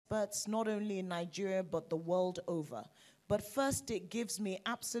experts, not only in Nigeria, but the world over. But first, it gives me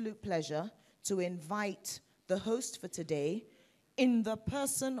absolute pleasure to invite the host for today in the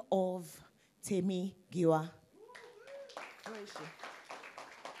person of Temie Giwa. Where is she?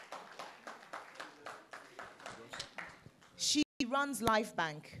 She runs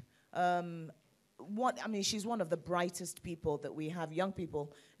LifeBank. She's one of the brightest people that we have, young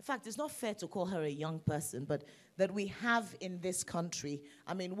people. In fact, it's not fair to call her a young person, but that we have in this country.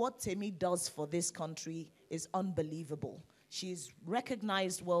 I mean, what Temie does for this country is unbelievable. She's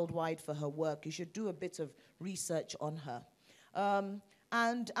recognized worldwide for her work. You should do a bit of research on her.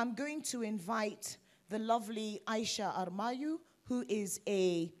 And I'm going to invite the lovely Aisha Armayu, who is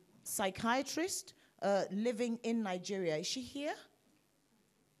a psychiatrist living in Nigeria. Is she here?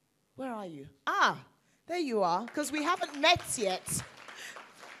 Where are you? Ah, there you are, because we haven't met yet.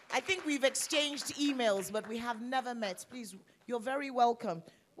 I think we've exchanged emails, but we have never met. Please, you're very welcome.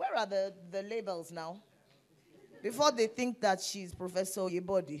 Where are the labels now? Before they think that she's Professor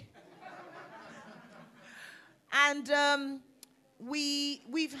Oyebode. And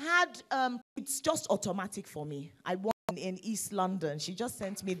we've had, it's just automatic for me. I won in East London. She just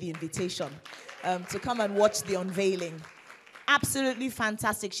sent me the invitation to come and watch the unveiling. Absolutely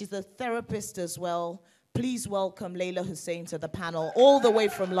fantastic. She's a therapist as well. Please welcome Leyla Hussein to the panel, all the way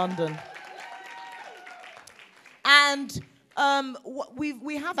from London. And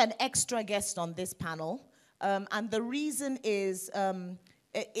we have an extra guest on this panel. And the reason is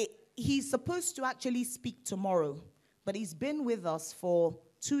he's supposed to actually speak tomorrow, but he's been with us for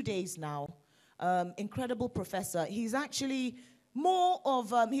 2 days now. Incredible professor. He's actually more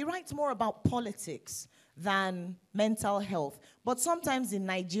of, he writes more about politics than mental health. But sometimes in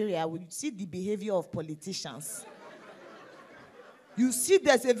Nigeria, we see the behavior of politicians. You see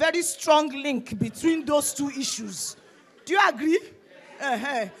there's a very strong link between those two issues. Do you agree?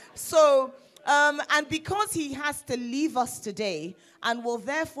 So, and because he has to leave us today and will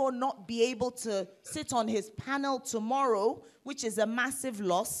therefore not be able to sit on his panel tomorrow, which is a massive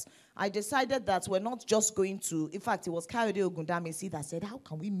loss, I decided that we're not just going to, in fact, it was Kayode Ogundamisi that said, how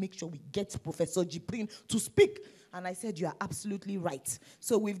can we make sure we get Professor Jibrin to speak? And I said, you are absolutely right.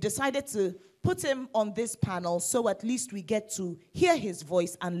 So we've decided to put him on this panel so at least we get to hear his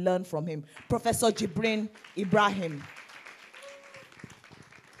voice and learn from him. Professor Jibrin Ibrahim.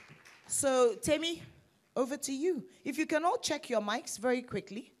 So, Temie, over to you. If you can all check your mics very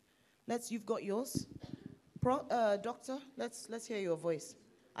quickly. You've got yours. Doctor, let's hear your voice.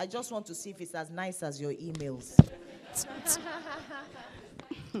 I just want to see if it's as nice as your emails.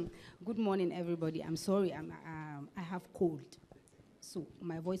 Good morning, everybody. I'm sorry, I have cold, so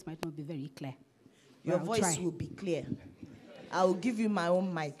my voice might not be very clear. Your voice will be clear. I will give you my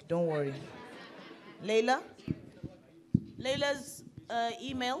own mic, don't worry. Leyla? Leila's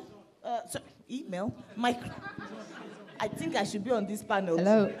email? Mic. I think I should be on this panel.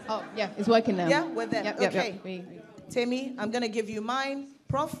 Hello. Oh, yeah, it's working now. Yeah, we're there. Yep, okay. Yep. Temie, I'm going to give you mine.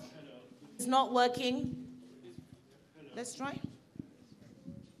 Prof, it's not working. Let's try.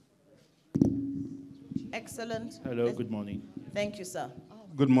 Excellent. Hello, good morning. Thank you, sir.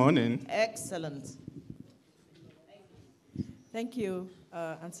 Good morning. Excellent. Thank you,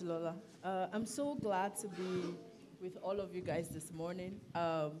 Auntie Lola. I'm so glad to be with all of you guys this morning.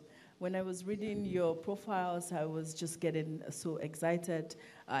 When I was reading your profiles, I was just getting so excited.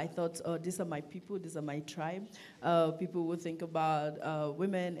 I thought, oh, these are my people, these are my tribe. People who think about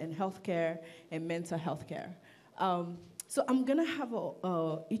women and healthcare and mental health care. So I'm gonna have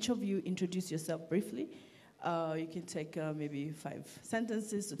each of you introduce yourself briefly. You can take maybe 5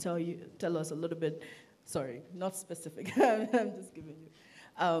 sentences to tell us a little bit. Sorry, not specific. I'm just giving you.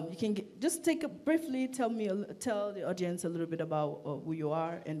 You can just briefly tell the audience a little bit about who you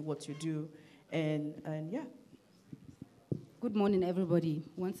are and what you do, and yeah. Good morning, everybody.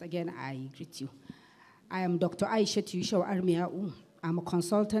 Once again, I greet you. I am Dr. Aisha Armayu. I'm a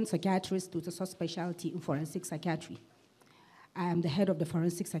consultant psychiatrist with a subspecialty in forensic psychiatry. I am the head of the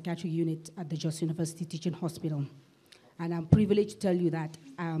forensic psychiatry unit at the Jos University Teaching Hospital. And I'm privileged to tell you that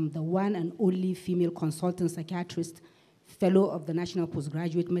I'm the one and only female consultant psychiatrist, fellow of the National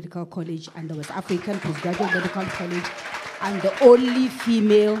Postgraduate Medical College and the West African Postgraduate Medical College, and the only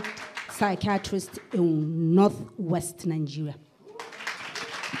female psychiatrist in Northwest Nigeria.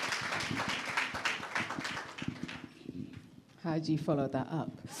 How do you follow that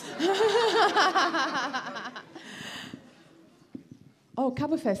up? Oh,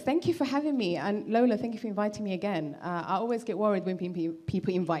 Kabafest, thank you for having me. And Lola, thank you for inviting me again. I always get worried when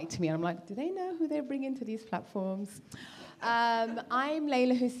people invite me. And I'm like, do they know who they're bringing to these platforms? I'm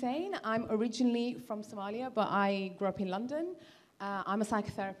Leyla Hussein. I'm originally from Somalia, but I grew up in London. I'm a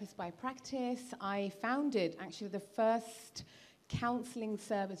psychotherapist by practice. I founded, actually, the first counseling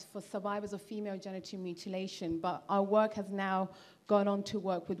service for survivors of female genital mutilation, but our work has now gone on to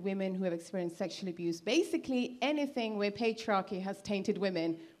work with women who have experienced sexual abuse. Basically, anything where patriarchy has tainted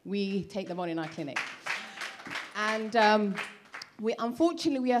women, we take them on in our clinic. And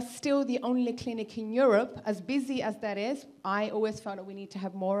unfortunately, we are still the only clinic in Europe. As busy as that is, I always felt that we need to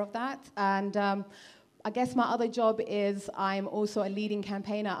have more of that. And I guess my other job is I'm also a leading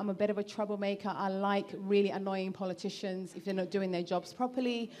campaigner. I'm a bit of a troublemaker. I like really annoying politicians if they're not doing their jobs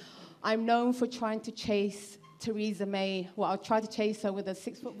properly. I'm known for trying to chase Theresa May. Well, I tried to chase her with a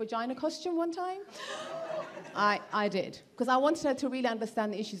 6-foot vagina costume one time. I did, because I wanted her to really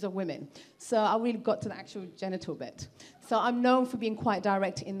understand the issues of women. So I really got to the actual genital bit. So I'm known for being quite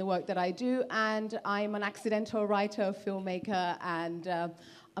direct in the work that I do, and I'm an accidental writer, filmmaker, and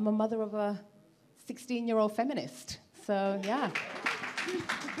I'm a mother of a 16-year-old feminist. So, yeah.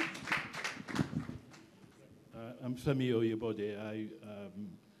 I'm Femi Oyebode. I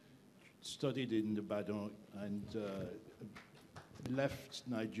studied in Ibadan and left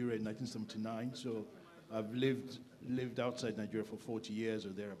Nigeria in 1979. So I've lived outside Nigeria for 40 years or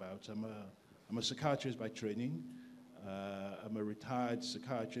thereabouts. I'm a psychiatrist by training. I'm a retired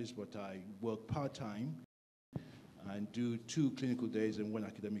psychiatrist, but I work part-time and do 2 clinical days and 1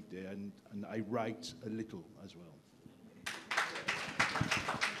 academic day, and I write a little as well.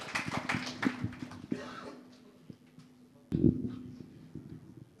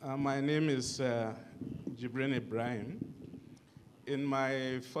 My name is Jibrin Ibrahim. In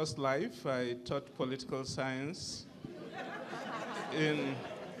my first life, I taught political science in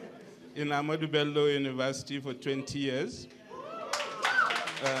Ahmadu Bello University for 20 years.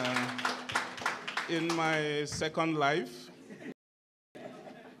 In my second life,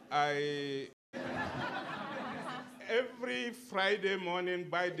 every Friday morning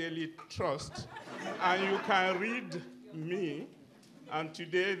buy Daily Trust, and you can read me. And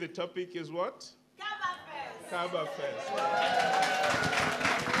today the topic is what? Kabafest.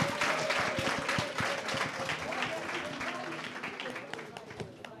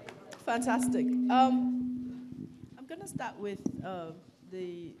 Fantastic. I'm going to start with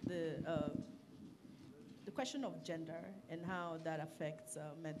the question of gender and how that affects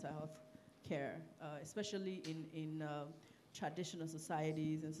mental health care, especially in traditional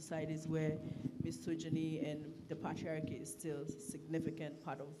societies and societies where misogyny and the patriarchy is still a significant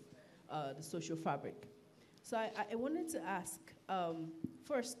part of the social fabric. So I wanted to ask,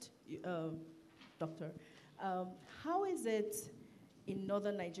 first, Doctor, how is it in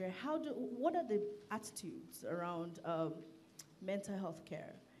northern Nigeria? What are the attitudes around mental health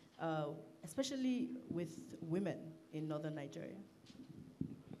care, especially with women in northern Nigeria?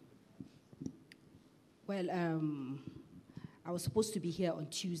 Well, I was supposed to be here on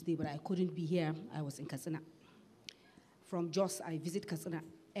Tuesday, but I couldn't be here. I was in Katsina. From Jos, I visit Katsina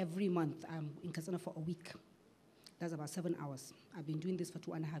every month. I'm in Katsina for a week. That's about 7 hours. I've been doing this for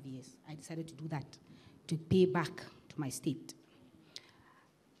 2.5 years. I decided to do that to pay back to my state.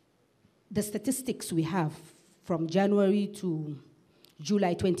 The statistics we have from January to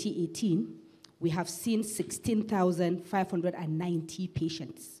July 2018, we have seen 16,590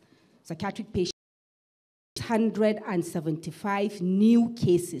 patients, psychiatric patients, 175 new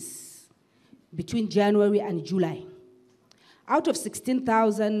cases between January and July. Out of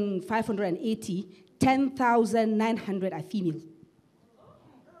 16,580, 10,900 are female.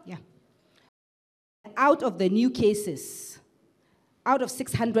 Yeah. Out of the new cases, out of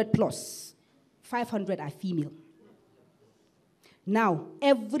 600 plus, 500 are female. Now,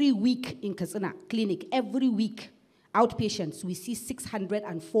 every week in Katsina Clinic, every week, outpatients, we see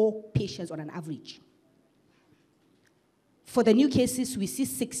 604 patients on an average. For the new cases, we see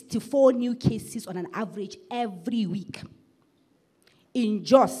 64 new cases on an average every week. In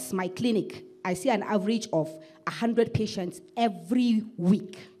Jos, my clinic, I see an average of 100 patients every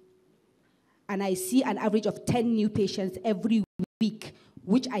week. And I see an average of 10 new patients every week,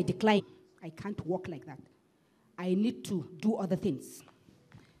 which I decline. I can't walk like that. I need to do other things.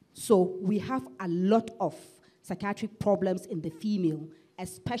 So we have a lot of psychiatric problems in the female,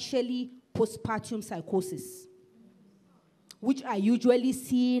 especially postpartum psychosis, which are usually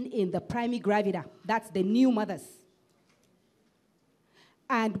seen in the primigravida. That's the new mothers.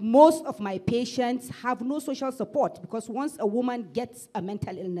 And most of my patients have no social support because once a woman gets a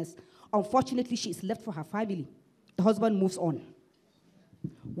mental illness, unfortunately, she is left for her family. The husband moves on.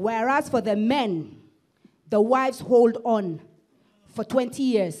 Whereas for the men, the wives hold on for 20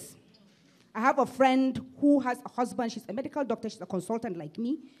 years. I have a friend who has a husband. She's a medical doctor. She's a consultant like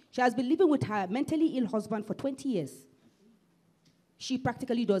me. She has been living with her mentally ill husband for 20 years. She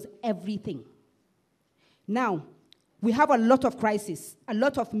practically does everything. Now, we have a lot of crises. A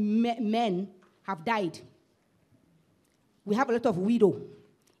lot of men have died. We have a lot of widows.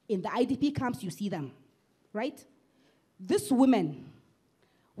 In the IDP camps, you see them, right? These women,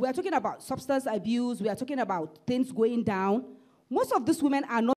 we are talking about substance abuse, we are talking about things going down. Most of these women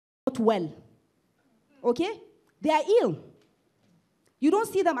are not well, okay? They are ill. You don't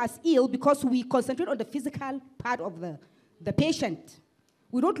see them as ill because we concentrate on the physical part of the patient.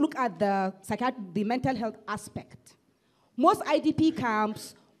 We don't look at the mental health aspect. Most IDP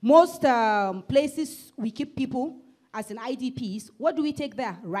camps, most places we keep people as in IDPs, what do we take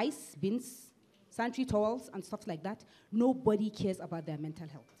there? Rice, beans, sanitary towels, and stuff like that. Nobody cares about their mental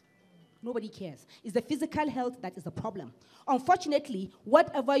health. Nobody cares. It's the physical health that is the problem. Unfortunately,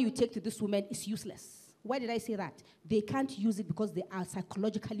 whatever you take to this woman is useless. Why did I say that? They can't use it because they are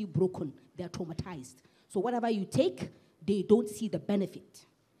psychologically broken. They are traumatized. So whatever you take, they don't see the benefit.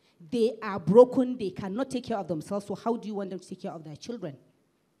 They are broken. They cannot take care of themselves. So how do you want them to take care of their children?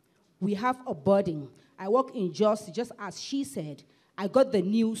 We have a burden. I work in just as she said, I got the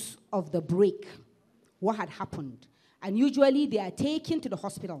news of the break, what had happened. And usually they are taken to the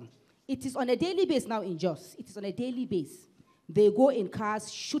hospital. It is on a daily basis now in Jos. It is on a daily basis. They go in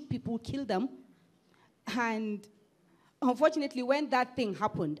cars, shoot people, kill them. And unfortunately, when that thing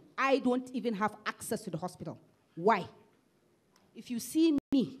happened, I don't even have access to the hospital. Why? If you see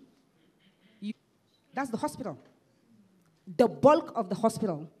me, that's the hospital. The bulk of the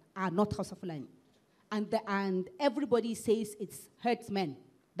hospital are not hospital. And everybody says it's herdsmen.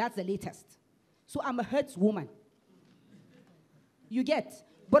 That's the latest. So I'm a herdswoman. You get?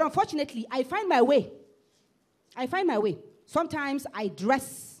 But unfortunately, I find my way. Sometimes I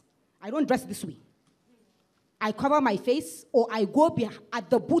don't dress this way. I cover my face, or I go at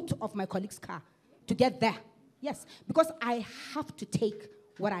the boot of my colleague's car to get there. Yes, because I have to take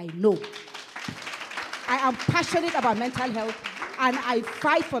what I know. I am passionate about mental health, and I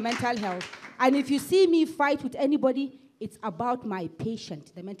fight for mental health. And if you see me fight with anybody, it's about my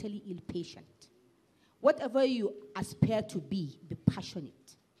patient, the mentally ill patient. Whatever you aspire to be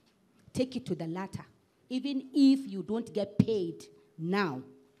passionate. Take it to the latter. Even if you don't get paid now,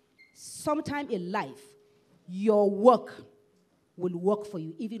 sometime in life, your work will work for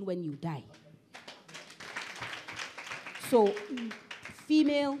you, even when you die. So,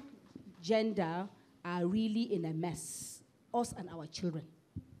 female gender are really in a mess, us and our children.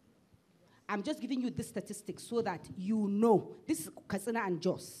 I'm just giving you this statistic so that you know. This is Katsina and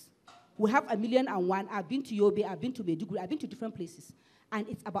Jos. We have 1,000,001. I've been to Yobe, I've been to Maiduguri, I've been to different places. And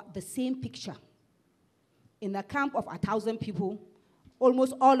it's about the same picture. In a camp of 1,000 people,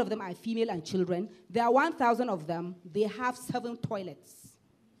 almost all of them are female and children. There are 1,000 of them. They have 7 toilets.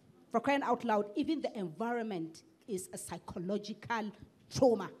 For crying out loud, even the environment is a psychological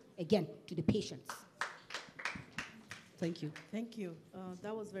trauma, again, to the patients. Thank you. Thank you.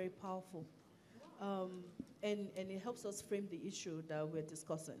 That was very powerful. And it helps us frame the issue that we're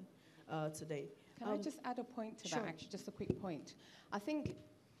discussing today. Can I just add a point to sure. that, actually, just a quick point? I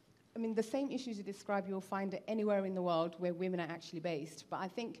mean, the same issues you describe, you'll find it anywhere in the world where women are actually based. But I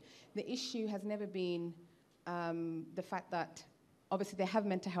think the issue has never been the fact that obviously they have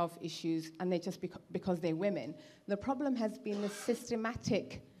mental health issues and they're just because they're women. The problem has been the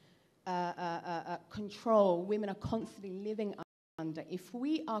systematic control women are constantly living under. If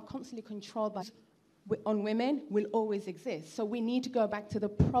we are constantly controlled on women, will always exist. So we need to go back to the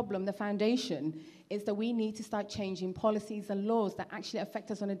problem. The foundation is that we need to start changing policies and laws that actually affect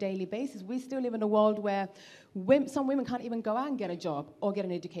us on a daily basis. We still live in a world where some women can't even go out and get a job or get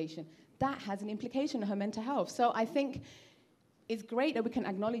an education. That has an implication on her mental health. So I think it's great that we can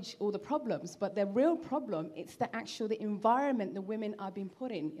acknowledge all the problems, but the real problem is the environment the women are being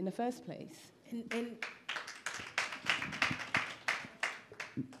put in the first place.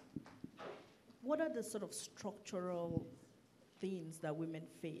 What are the sort of structural things that women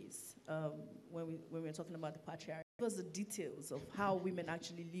face when we're talking about the patriarchy? Give us the details of how women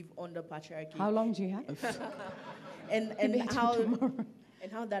actually live under patriarchy. How long do you have? and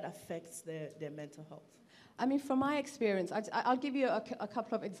how that affects their mental health. I mean, from my experience, I'll give you a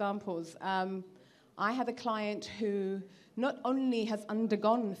couple of examples. I had a client who not only has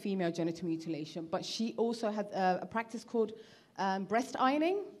undergone female genital mutilation, but she also had a practice called breast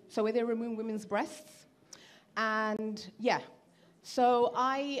ironing, so where they remove women's breasts. And yeah, so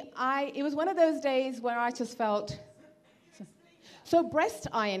it was one of those days where I just felt. So breast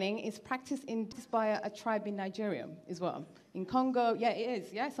ironing is practiced by a tribe in Nigeria as well. In Congo, yeah, it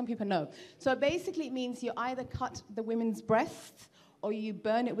is. Yeah, some people know. So basically it means you either cut the women's breasts or you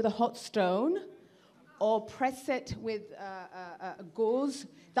burn it with a hot stone or press it with gauze.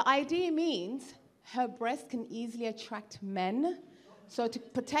 The idea means her breast can easily attract men. So to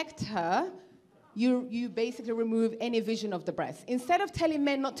protect her, you basically remove any vision of the breast. Instead of telling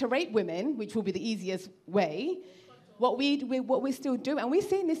men not to rape women, which will be the easiest way, what we still do, and we've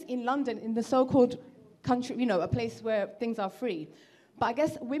seen this in London, in the so-called country, you know, a place where things are free. But I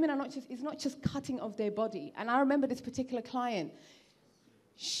guess women are it's not just cutting of their body. And I remember this particular client,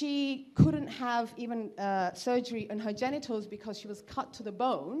 she couldn't have even surgery on her genitals because she was cut to the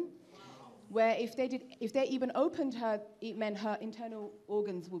bone, where if they even opened her, it meant her internal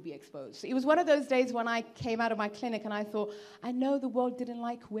organs would be exposed. So it was one of those days when I came out of my clinic and I thought, I know the world didn't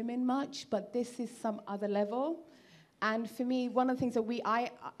like women much, but this is some other level. And for me, one of the things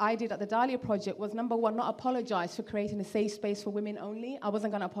that I did at the Dahlia Project was, number one, not apologize for creating a safe space for women only. I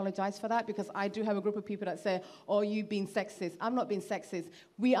wasn't going to apologize for that because I do have a group of people that say, oh, you've been sexist. I'm not being sexist.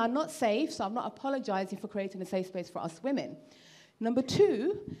 We are not safe, so I'm not apologizing for creating a safe space for us women. Number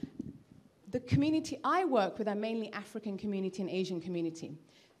two, the community I work with are mainly African community and Asian community.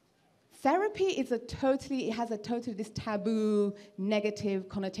 Therapy is it has a totally this taboo, negative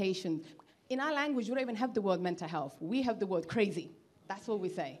connotation. In our language, we don't even have the word mental health. We have the word crazy. That's what we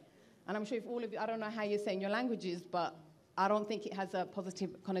say. And I'm sure if all of you, I don't know how you're saying your languages, but I don't think it has a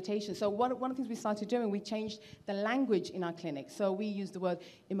positive connotation. So one of the things we started doing, we changed the language in our clinic. So we use the word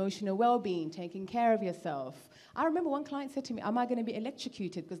emotional well-being, taking care of yourself. I remember one client said to me, am I going to be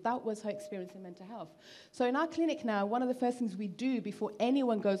electrocuted? Because that was her experience in mental health. So in our clinic now, one of the first things we do before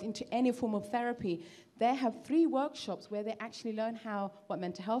anyone goes into any form of therapy, they have 3 workshops where they actually learn what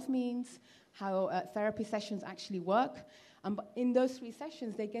mental health means, how therapy sessions actually work. In those 3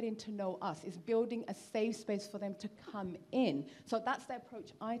 sessions, they get to know us. It's building a safe space for them to come in. So that's the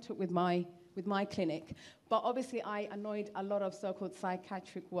approach I took with my clinic. But obviously, I annoyed a lot of so-called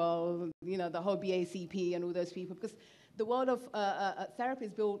psychiatric world, you know, the whole BACP and all those people, because the world of therapy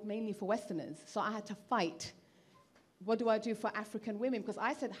is built mainly for Westerners. So I had to fight. What do I do for African women? Because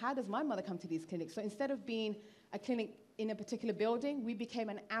I said, how does my mother come to these clinics? So instead of being a clinic in a particular building, we became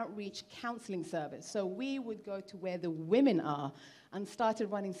an outreach counseling service. So we would go to where the women are and started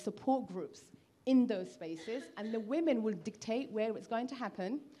running support groups in those spaces. And the women will dictate where it's going to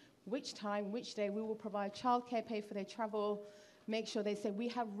happen, which time, which day. We will provide childcare, pay for their travel, make sure they say we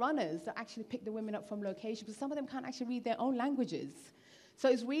have runners that actually pick the women up from locations, because some of them can't actually read their own languages. So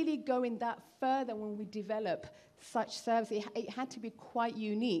it's really going that further when we develop such services. It had to be quite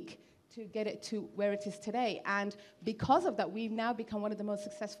unique to get it to where it is today. And because of that, we've now become one of the most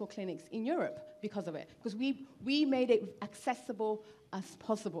successful clinics in Europe because of it. Because we made it accessible as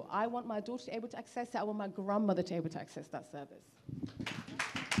possible. I want my daughter to be able to access it. I want my grandmother to be able to access that service.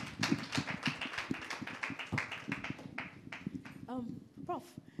 Prof,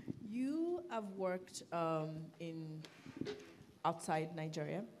 you have worked outside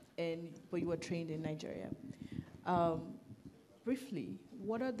Nigeria, but you were trained in Nigeria. Briefly,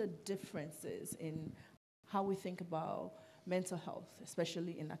 what are the differences in how we think about mental health,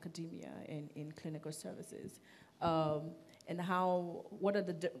 especially in academia and in clinical services, and what are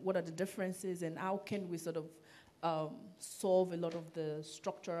the differences, and how can we sort of solve a lot of the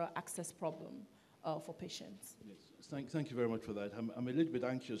structural access problem for patients? Yes, thank you very much for that. I'm a little bit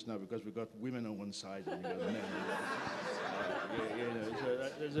anxious now because we've got women on one side and we've got men. So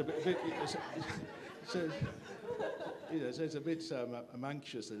there's a bit. So it's a bit. I'm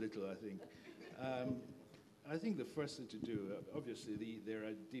anxious a little, I think. I think the first thing to do, obviously, there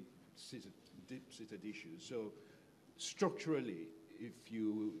are deep-seated issues. So structurally, if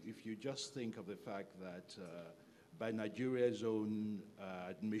you just think of the fact that by Nigeria's own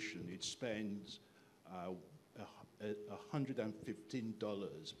admission, it spends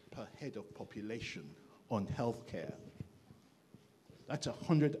 $115 per head of population on healthcare. That's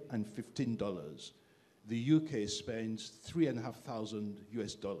 $115. The UK spends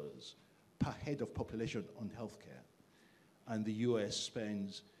 $3,500 per head of population on healthcare, and the US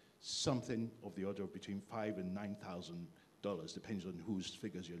spends something of the order of between $5,000 and $9,000, depends on whose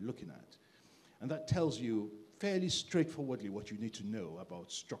figures you're looking at. And that tells you fairly straightforwardly what you need to know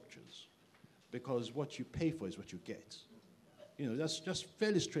about structures, because what you pay for is what you get. You know, that's just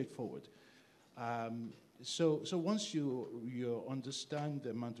fairly straightforward. So once you understand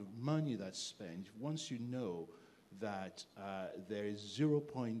the amount of money that's spent, once you know that there is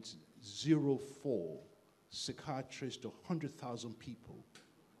 0.04 psychiatrists to 100,000 people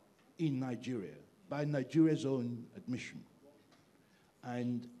in Nigeria, by Nigeria's own admission,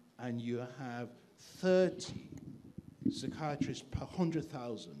 and you have 30 psychiatrists per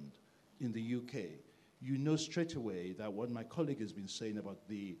 100,000 in the UK, you know straight away that what my colleague has been saying about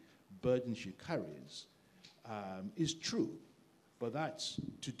the burden she carries is true, but that's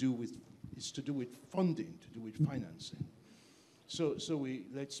to do with funding, to do with financing. So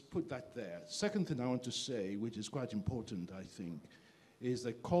let's put that there. Second thing I want to say, which is quite important, I think, is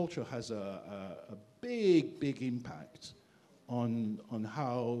that culture has a big impact on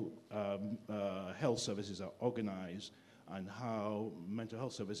how health services are organized and how mental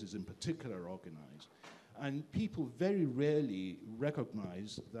health services in particular are organized. And people very rarely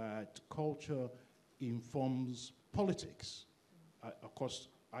recognize that culture informs politics. Of course,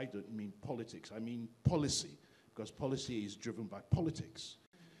 I don't mean politics, I mean policy, because policy is driven by politics.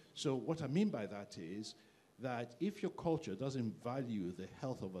 So what I mean by that is that if your culture doesn't value the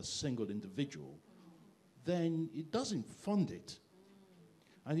health of a single individual, then it doesn't fund it.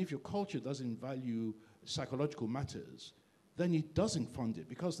 And if your culture doesn't value psychological matters, then it doesn't fund it,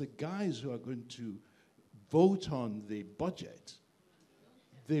 because the guys who are going to vote on the budget,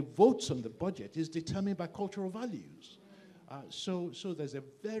 the votes on the budget is determined by cultural values. So there's a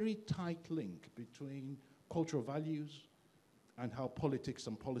very tight link between cultural values and how politics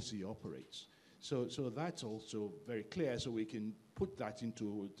and policy operates. So that's also very clear, so we can put that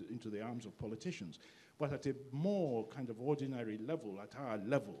into the arms of politicians. But at a more kind of ordinary level, at our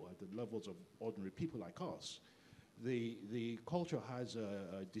level, at the levels of ordinary people like us, the culture has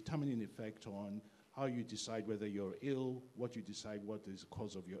a determining effect on how you decide whether you're ill, what you decide what the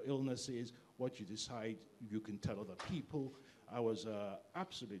cause of your illness is, what you decide you can tell other people. I was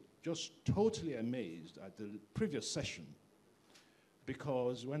absolutely, just totally amazed at the previous session,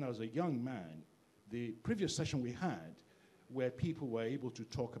 because when I was a young man, the previous session we had, where people were able to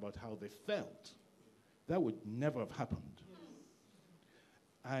talk about how they felt, that would never have happened.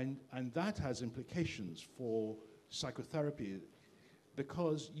 And that has implications for psychotherapy,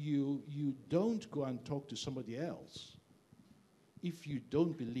 because you don't go and talk to somebody else if you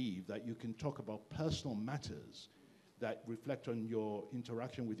don't believe that you can talk about personal matters that reflect on your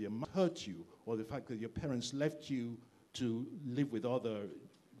interaction with your mother, hurt you, or the fact that your parents left you to live with other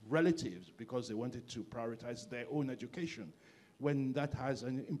relatives because they wanted to prioritize their own education, when that has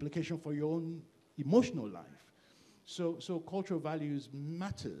an implication for your own emotional life. So cultural values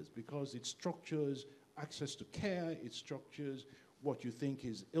matters because it structures access to care, it structures what you think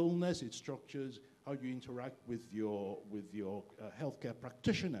is illness, it structures how you interact with your healthcare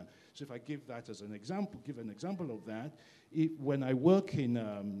practitioner. So if I give that as an example, of that, when I work in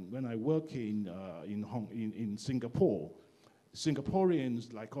Singapore,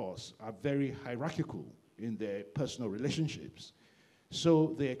 Singaporeans like us are very hierarchical in their personal relationships.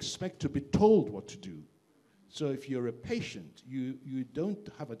 So they expect to be told what to do. So if you're a patient, you don't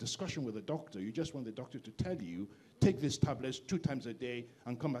have a discussion with a doctor. You just want the doctor to tell you, take these tablets 2 times a day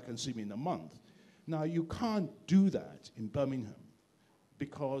and come back and see me in a month. Now, you can't do that in Birmingham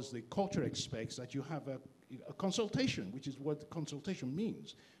because the culture expects that you have a consultation, which is what consultation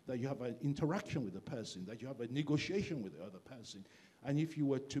means, that you have an interaction with the person, that you have a negotiation with the other person. And if you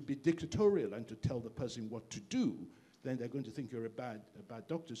were to be dictatorial and to tell the person what to do, then they're going to think you're a bad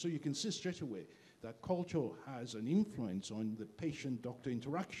doctor. So you can see straight away that culture has an influence on the patient-doctor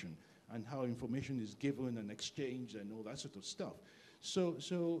interaction and how information is given and exchanged and all that sort of stuff. So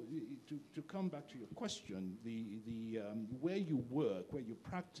to come back to your question, where you work, where you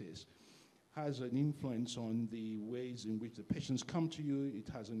practice, has an influence on the ways in which the patients come to you. It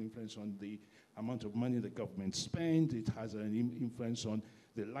has an influence on the amount of money the government spends. It has an influence on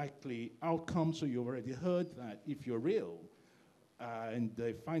the likely outcome. So you've already heard that if you're ill and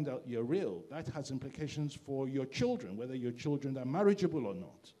they find out you're ill, that has implications for your children, whether your children are marriageable or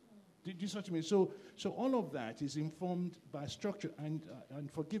not. Do you see what I mean? So all of that is informed by structure, and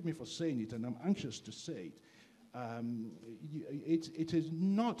forgive me for saying it, and I'm anxious to say it, it is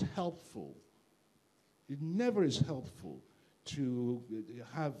not helpful. It never is helpful to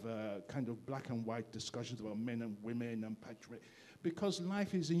have kind of black and white discussions about men and women and patriarchy, because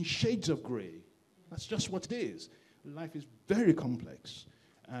life is in shades of gray. That's just what it is. Life is very complex,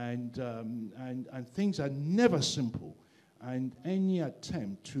 and things are never simple. And any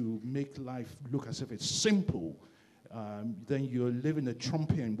attempt to make life look as if it's simple, then you're living a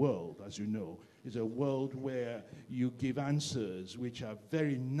Trumpian world, as you know. It's a world where you give answers which are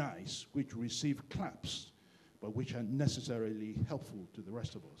very nice, which receive claps, but which aren't necessarily helpful to the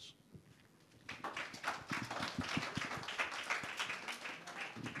rest of us.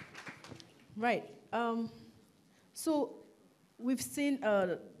 Right. So we've seen,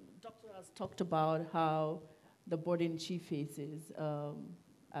 Doctor has talked about how the burden she faces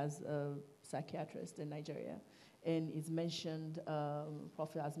as a psychiatrist in Nigeria, and he's mentioned,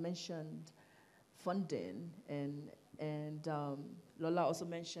 Prof has mentioned funding and And Lola also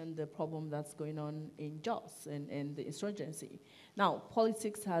mentioned the problem that's going on in Jos and the insurgency. Now,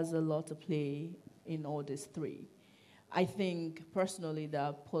 politics has a lot to play in all these three. I think personally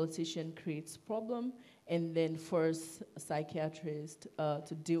that politician creates problem and then force a psychiatrist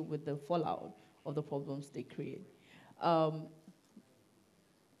to deal with the fallout of the problems they create.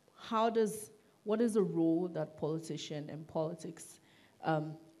 What is the role that politician and politics,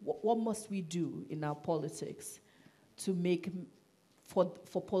 what must we do in our politics to make, for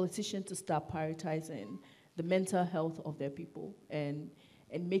politicians to start prioritizing the mental health of their people and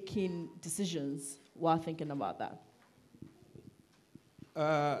making decisions while thinking about that?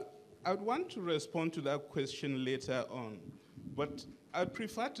 I would want to respond to that question later on, but I'd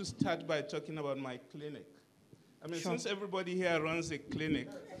prefer to start by talking about my clinic. I mean, Sure. Since everybody here runs a clinic,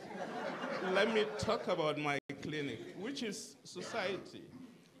 let me talk about my clinic, which is society.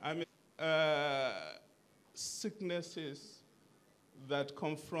 I mean, sicknesses that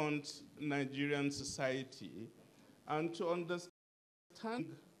confront Nigerian society, and to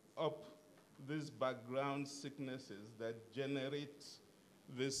understand up these background sicknesses that generate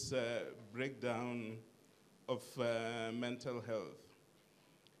this breakdown of mental health.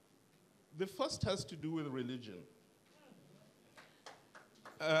 The first has to do with religion.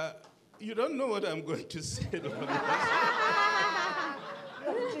 You don't know what I'm going to say. Listen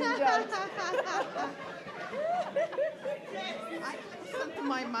to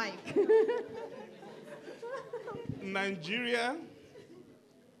my mic. Nigeria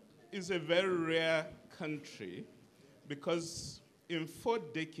is a very rare country because in 4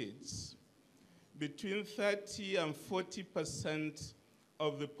 decades, between 30 and 40%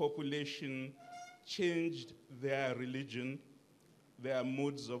 of the population changed their religion, their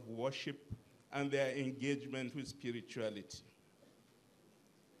modes of worship, and their engagement with spirituality.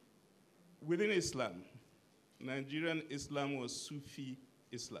 Within Islam, Nigerian Islam was Sufi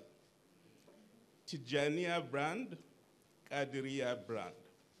Islam. Tijaniya brand, Qadiriya brand.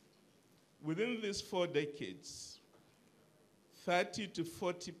 Within these 4 decades, 30 to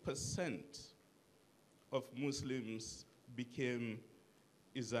 40% of Muslims became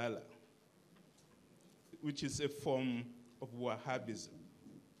Izala, which is a form of Wahhabism.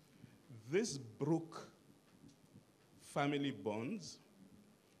 This broke family bonds.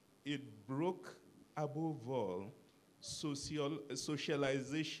 It broke, above all,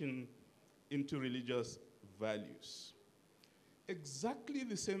 socialization into religious values. Exactly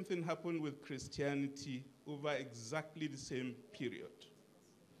the same thing happened with Christianity over exactly the same period.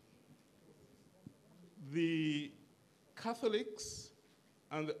 The Catholics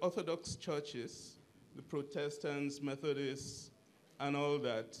and the Orthodox churches, the Protestants, Methodists, and all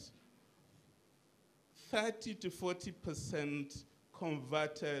that, 30 to 40%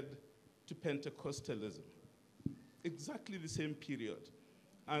 converted to Pentecostalism. Exactly the same period.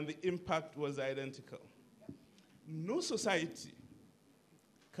 And the impact was identical. No society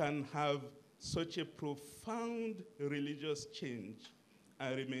can have such a profound religious change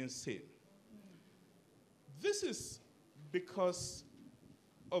and remain sane. This is because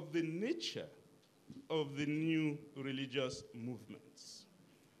of the nature of the new religious movements.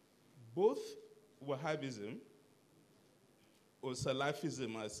 Both Wahhabism, or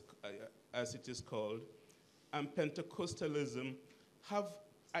Salafism as it is called, and Pentecostalism have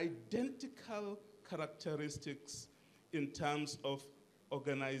identical characteristics in terms of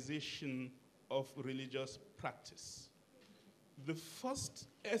organization of religious practice. The first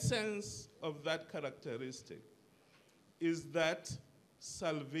essence of that characteristic is that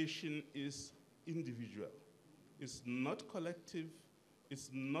salvation is individual. It's not collective, it's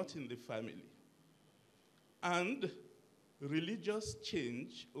not in the family. And religious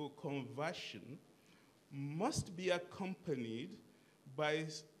change or conversion must be accompanied by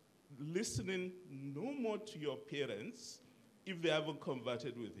listening no more to your parents if they haven't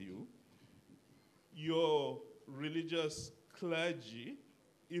converted with you, your religious clergy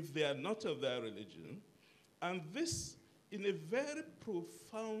if they are not of their religion, and this, in a very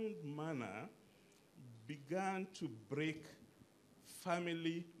profound manner, began to break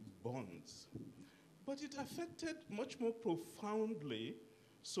family bonds. But it affected much more profoundly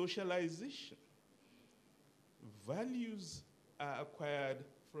socialization. Values are acquired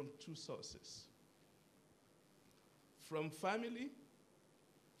from 2 sources: from family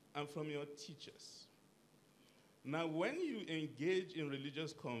and from your teachers. Now, when you engage in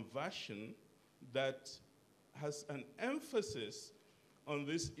religious conversion that has an emphasis on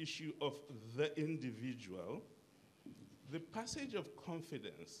this issue of the individual, the passage of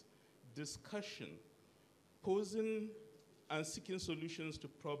confidence, discussion, posing and seeking solutions to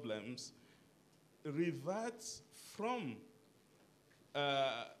problems reverts from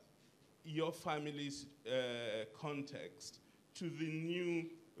your family's context to the new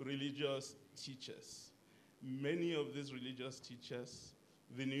religious teachers. Many of these religious teachers,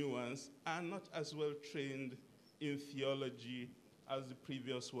 the new ones, are not as well trained in theology as the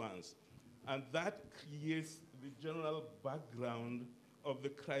previous ones. And that creates the general background of the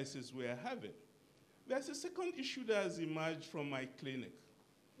crisis we are having. There's a second issue that has emerged from my clinic,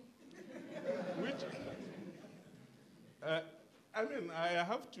 which, I mean, I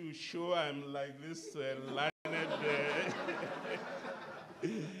have to show I'm like this learned.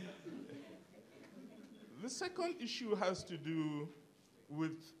 The second issue has to do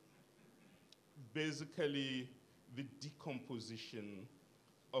with basically the decomposition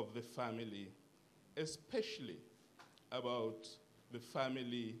of the family, especially about the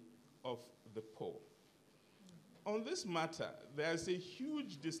family of the poor. On this matter, there's a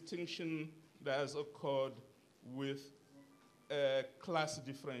huge distinction that has occurred with class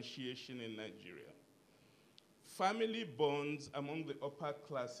differentiation in Nigeria. Family bonds among the upper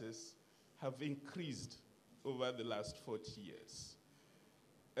classes have increased over the last 40 years.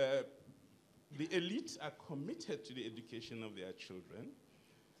 The elite are committed to the education of their children.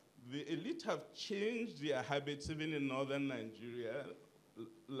 The elite have changed their habits even in northern Nigeria,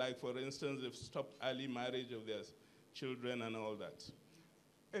 like for instance, they've stopped early marriage of their children and all that.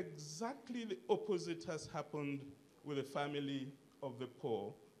 Exactly the opposite has happened with the family of the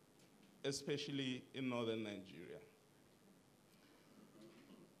poor, especially in northern Nigeria.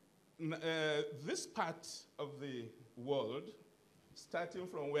 This part of the world, starting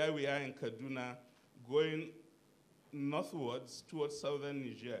from where we are in Kaduna, going northwards towards southern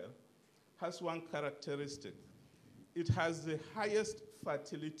Niger, has one characteristic. It has the highest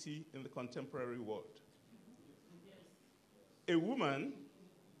fertility in the contemporary world. A woman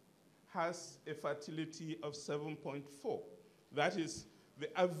has a fertility of 7.4. That is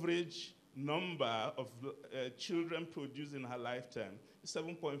the average number of children produced in her lifetime,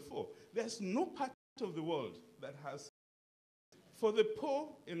 7.4. There's no part of the world that has. For the poor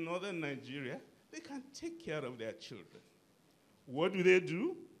in northern Nigeria, they can take care of their children. What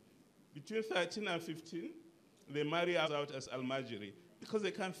do? Between 13 and 15, they marry out as almajiri because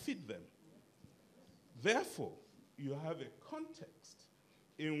they can feed them. Therefore, you have a context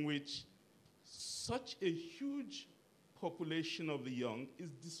in which such a huge population of the young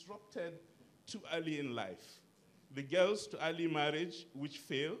is disrupted too early in life. The girls to early marriage, which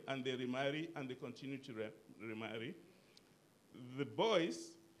fail, and they remarry, and they continue to remarry. The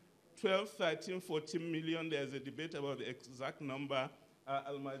boys, 12, 13, 14 million, there's a debate about the exact number,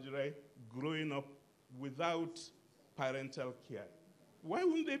 almajiri, growing up without parental care. Why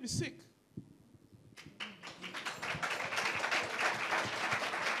wouldn't they be sick?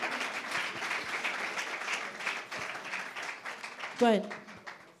 Go ahead.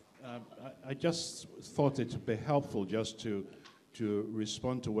 I just thought it would be helpful just to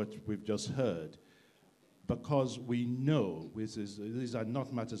respond to what we've just heard, because we know these are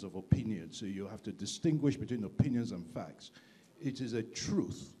not matters of opinion, so you have to distinguish between opinions and facts. It is a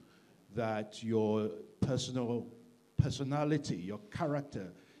truth that your personality, your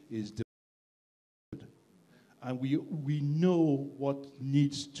character is developed, and we know what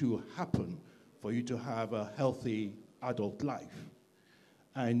needs to happen for you to have a healthy adult life.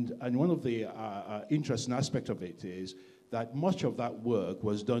 And one of the interesting aspects of it is that much of that work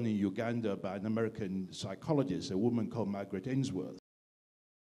was done in Uganda by an American psychologist, a woman called Margaret Ainsworth.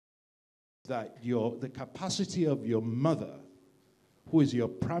 That the capacity of your mother, who is your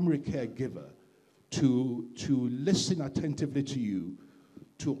primary caregiver, to listen attentively to you,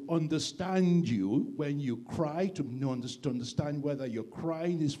 to understand you when you cry, to understand whether your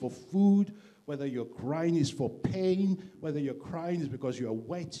crying is for food, whether your crying is for pain, whether your crying is because you're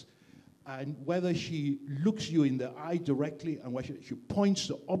wet, and whether she looks you in the eye directly and whether she points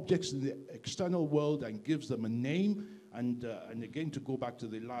to objects in the external world and gives them a name. And again, to go back to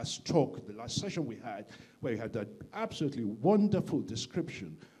the last talk, the last session we had, where we had that absolutely wonderful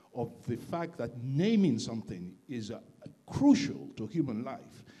description of the fact that naming something is crucial to human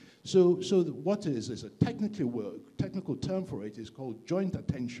life. So what is a technical term for it is called joint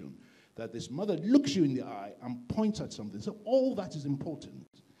attention, that this mother looks you in the eye and points at something. So all that is important.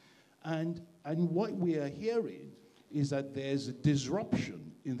 And what we are hearing is that there's a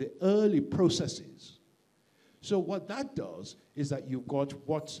disruption in the early processes. So what that does is that you've got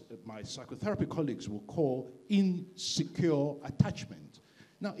what my psychotherapy colleagues will call insecure attachment.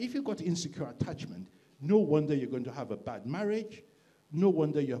 Now, if you've got insecure attachment, no wonder you're going to have a bad marriage, no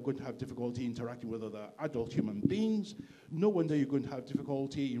wonder you're going to have difficulty interacting with other adult human beings. No wonder you're going to have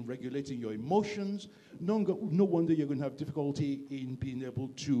difficulty in regulating your emotions. No wonder you're going to have difficulty in being able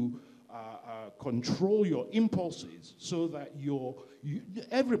to control your impulses, so that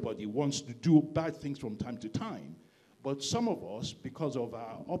everybody wants to do bad things from time to time. But some of us, because of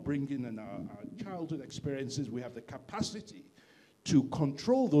our upbringing and our childhood experiences, we have the capacity to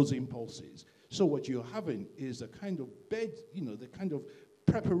control those impulses. So what you're having is a kind of the kind of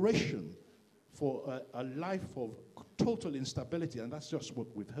preparation for a life of total instability, and that's just what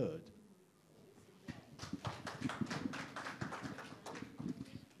we've heard.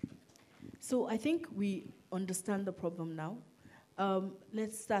 So I think we understand the problem now.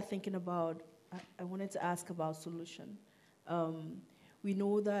 Let's start thinking about, I wanted to ask about solution. We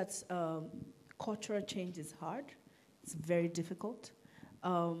know that cultural change is hard. It's very difficult.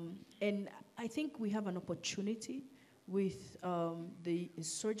 And I think we have an opportunity with the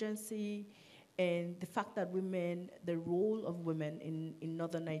insurgency and the fact that the role of women in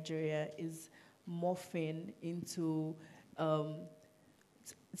northern Nigeria is morphing into,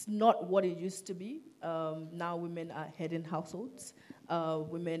 it's not what it used to be. Now women are heading households.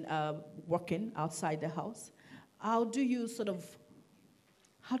 Women are working outside the house. How do you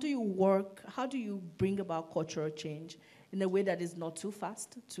bring about cultural change in a way that is not too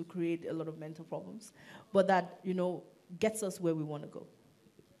fast to create a lot of mental problems, but that, gets us where we want to go?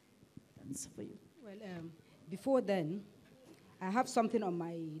 That's for you. Well, before then, I have something on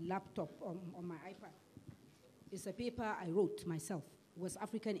my laptop, on my iPad. It's a paper I wrote myself. West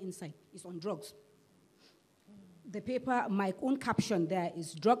African Insight. It's on drugs. The paper, my own caption there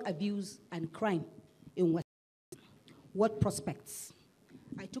is Drug Abuse and Crime in West Africa. What prospects?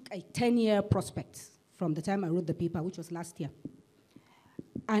 I took a 10-year prospect from the time I wrote the paper, which was last year.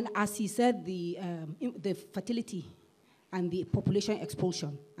 And as he said, the fertility and the population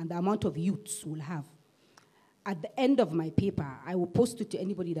expulsion and the amount of youths we'll have. At the end of my paper, I will post it to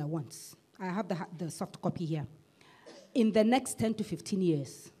anybody that wants. I have the soft copy here. In the next 10 to 15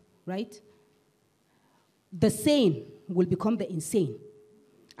 years, right, the sane will become the insane,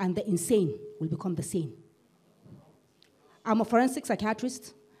 and the insane will become the sane. I'm a forensic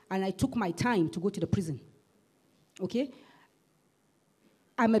psychiatrist, and I took my time to go to the prison, okay?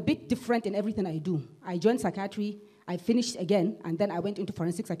 I'm a bit different in everything I do. I joined psychiatry, I finished again, and then I went into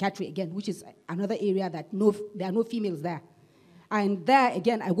forensic psychiatry again, which is another area that there are no females there. And there,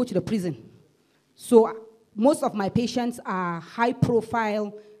 again, I go to the prison. So most of my patients are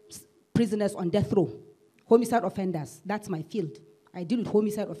high-profile prisoners on death row, homicide offenders. That's my field. I deal with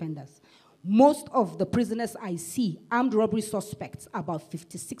homicide offenders. Most of the prisoners I see, armed robbery suspects, about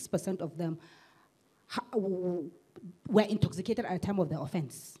 56% of them were intoxicated at the time of their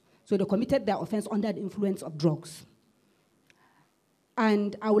offense. So they committed their offense under the influence of drugs.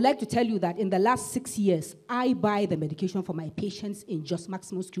 And I would like to tell you that in the last 6 years, I buy the medication for my patients in just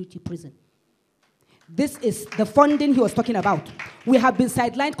maximum security prison. This is the funding he was talking about. We have been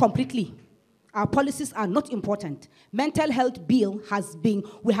sidelined completely. Our policies are not important. Mental health bill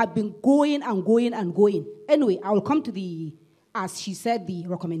we have been going and going and going. Anyway, I will come to as she said, the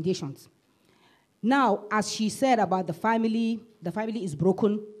recommendations. Now, as she said about the family is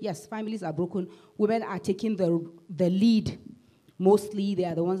broken. Yes, families are broken. Women are taking the lead. Mostly, they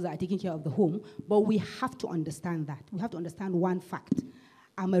are the ones that are taking care of the home. But we have to understand that. We have to understand one fact.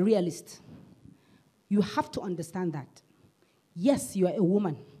 I'm a realist. You have to understand that. Yes, you are a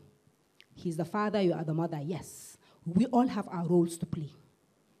woman. He's the father, you are the mother, yes. We all have our roles to play.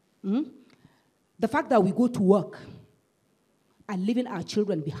 The fact that we go to work and leaving our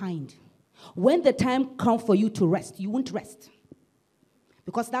children behind. When the time comes for you to rest, you won't rest.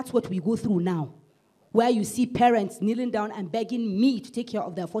 Because that's what we go through now, where you see parents kneeling down and begging me to take care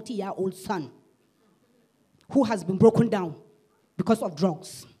of their 40-year-old son who has been broken down because of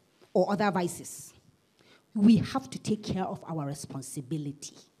drugs or other vices. We have to take care of our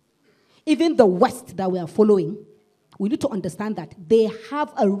responsibility. Even the West that we are following, we need to understand that they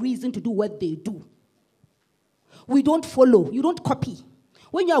have a reason to do what they do. We don't follow, you don't copy.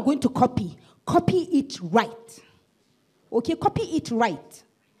 When you are going to copy it right. Okay, copy it right.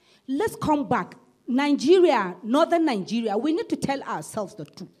 Let's come back. Nigeria, northern Nigeria, we need to tell ourselves the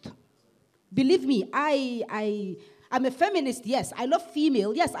truth. Believe me, I'm a feminist, yes. I love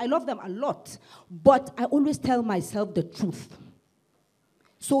female, yes, I love them a lot. But I always tell myself the truth.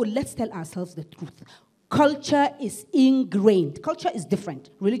 So let's tell ourselves the truth. Culture is ingrained. Culture is different.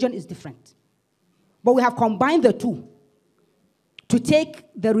 Religion is different. But we have combined the two to take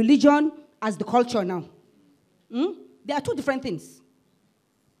the religion as the culture now. There are two different things.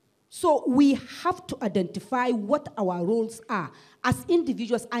 So we have to identify what our roles are as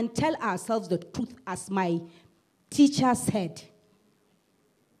individuals and tell ourselves the truth, as my teacher said,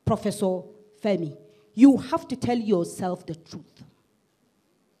 Professor Femi. You have to tell yourself the truth.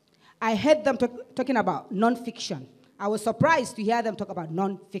 I heard them talking about non-fiction. I was surprised to hear them talk about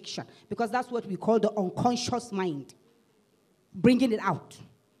non-fiction, because that's what we call the unconscious mind, bringing it out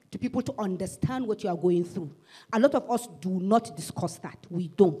to people to understand what you are going through. A lot of us do not discuss that. We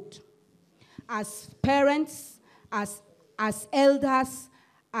don't. As parents, as elders,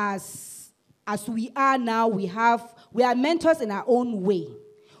 as we are now, we are mentors in our own way.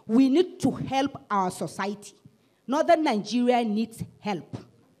 We need to help our society. Northern Nigeria needs help.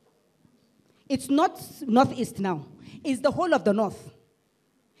 It's not Northeast now. It's the whole of the North.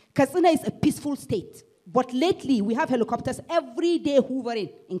 Katsina is a peaceful state. But lately, we have helicopters every day hovering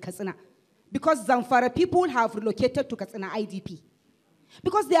in Katsina, because Zamfara people have relocated to Katsina IDP,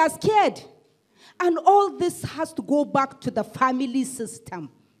 because they are scared. And all this has to go back to the family system.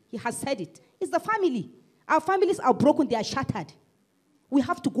 He has said it. It's the family. Our families are broken. They are shattered. We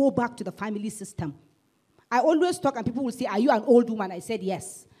have to go back to the family system. I always talk, and people will say, are you an old woman? I said,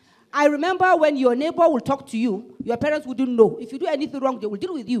 yes. I remember when your neighbor will talk to you, your parents wouldn't know. If you do anything wrong, they will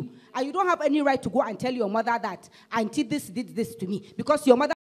deal with you. And you don't have any right to go and tell your mother that, auntie, this did this to me, because your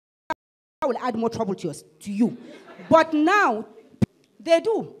mother will add more trouble to you. But now, they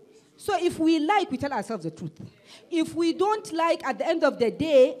do. So if we like, we tell ourselves the truth. If we don't like, at the end of the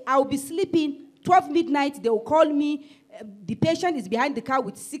day, I'll be sleeping, 12 midnight, they will call me, the patient is behind the car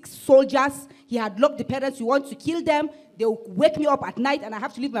with 6 soldiers. He had locked the parents. He wants to kill them. They will wake me up at night, and I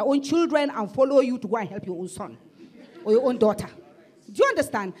have to leave my own children and follow you to go and help your own son or your own daughter. Do you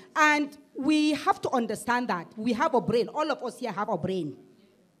understand? And we have to understand that we have a brain. All of us here have a brain.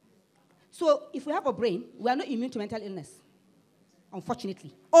 So if we have a brain, we are not immune to mental illness,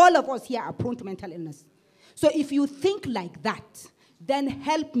 unfortunately. All of us here are prone to mental illness. So if you think like that, then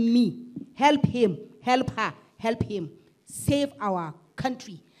help me, help him, help her, help him. Save our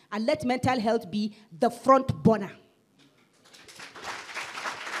country, and let mental health be the front burner.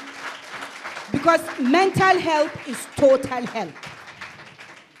 Because mental health is total health.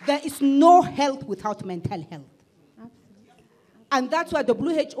 There is no health without mental health. Absolutely. And that's what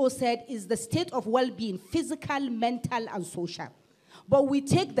WHO said is the state of well-being, physical, mental, and social. But we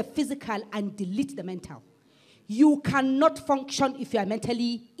take the physical and delete the mental. You cannot function if you are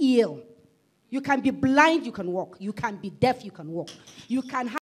mentally ill. You can be blind, you can walk. You can be deaf, you can walk. You can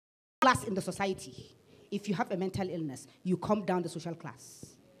have class in the society. If you have a mental illness, you come down the social class.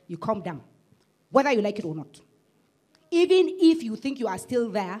 You come down, whether you like it or not. Even if you think you are still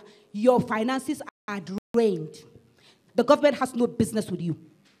there, your finances are drained. The government has no business with you.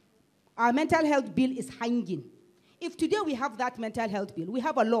 Our mental health bill is hanging. If today we have that mental health bill, we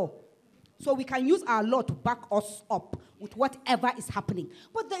have a law. So we can use our law to back us up with whatever is happening.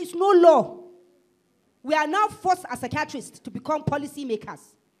 But there is no law. We are now forced as psychiatrists to become policy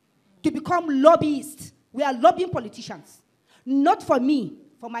makers, to become lobbyists. We are lobbying politicians. Not for me,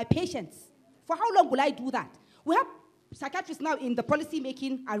 for my patients. For how long will I do that? We have psychiatrists now in the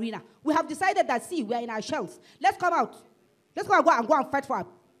policy-making arena. We have decided that, see, we are in our shells. Let's come out. Let's go and fight for our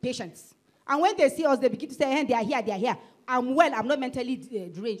patients. And when they see us, they begin to say, hey, they are here, they are here. I'm well, I'm not mentally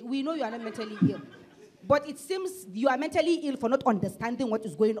deranged. We know you are not mentally ill. But it seems you are mentally ill for not understanding what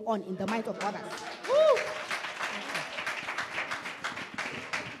is going on in the minds of others. Woo!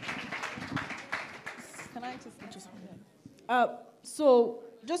 Can I just so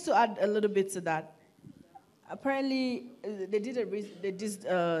just to add a little bit to that, apparently they did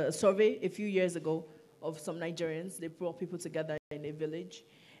a survey a few years ago of some Nigerians. They brought people together in a village,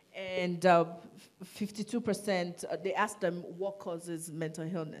 and 52%, they asked them what causes mental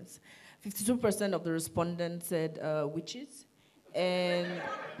illness. 52% of the respondents said witches, and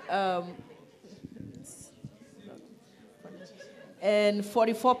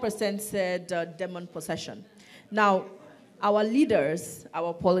 44% said demon possession. Now, our leaders,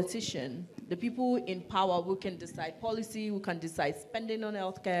 our politicians, the people in power who can decide policy, who can decide spending on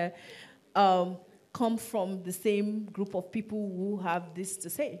healthcare, come from the same group of people who have this to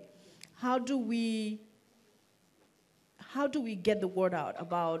say. How do we get the word out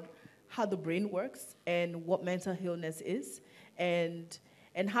about how the brain works and what mental illness is, and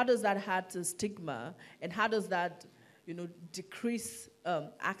how does that add to stigma, and how does that, decrease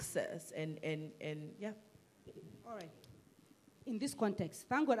access and yeah. All right. In this context,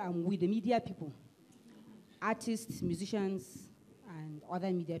 thank God I'm with the media people, artists, musicians, and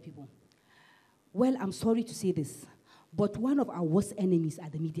other media people. Well, I'm sorry to say this, but one of our worst enemies are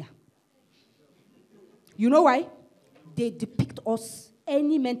the media. You know why? They depict us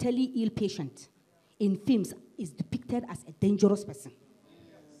any mentally ill patient in films is depicted as a dangerous person.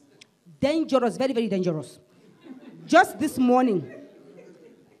 Dangerous, very, very dangerous. Just this morning,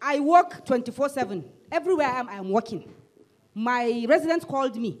 I work 24/7. Everywhere I am working. My residents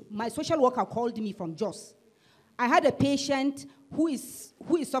called me. My social worker called me from Jos. I had a patient who is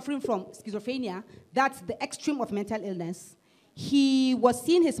suffering from schizophrenia. That's the extreme of mental illness. He was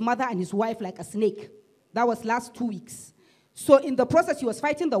seeing his mother and his wife like a snake. That was last 2 weeks. So in the process, he was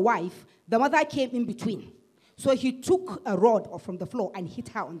fighting the wife. The mother came in between. So he took a rod from the floor and hit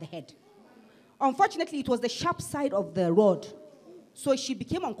her on the head. Unfortunately, it was the sharp side of the rod. So she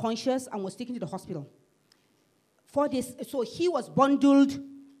became unconscious and was taken to the hospital. 4 days, so he was bundled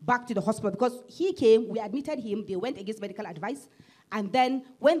back to the hospital because he came, we admitted him, they went against medical advice, and then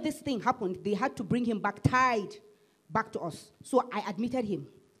when this thing happened, they had to bring him back tied back to us. So I admitted him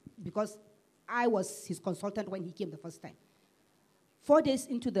because I was his consultant when he came the first time. 4 days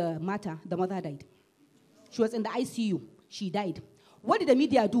into the matter, the mother died. She was in the ICU. She died. What did the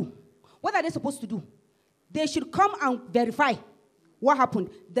media do? What are they supposed to do? They should come and verify what happened.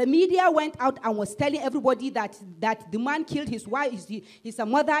 The media went out and was telling everybody that the man killed his wife, he's a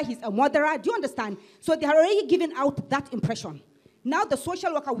mother, he's a murderer. Do you understand? So they are already giving out that impression. Now the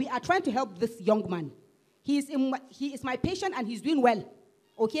social worker, we are trying to help this young man. He is my patient and he's doing well,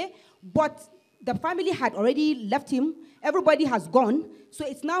 okay? But the family had already left him. Everybody has gone. So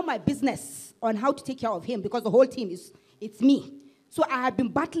it's now my business on how to take care of him because the whole team it's me. So I have been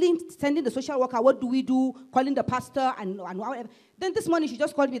battling, sending the social worker, what do we do, calling the pastor and whatever. Then this morning she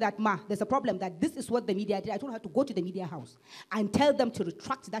just called me that, Ma, there's a problem, that this is what the media did. I told her to go to the media house and tell them to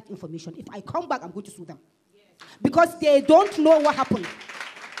retract that information. If I come back, I'm going to sue them. Because they don't know what happened.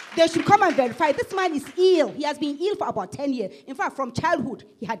 They should come and verify. This man is ill. He has been ill for about 10 years. In fact, from childhood,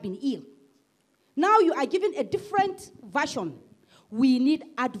 he had been ill. Now you are given a different version. We need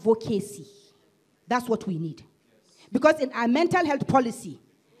advocacy. That's what we need. Because in our mental health policy,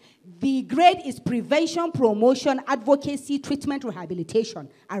 the grade is prevention, promotion, advocacy, treatment, rehabilitation,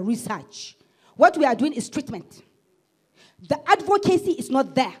 and research. What we are doing is treatment. The advocacy is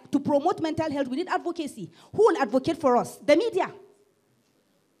not there. To promote mental health, we need advocacy. Who will advocate for us? The media.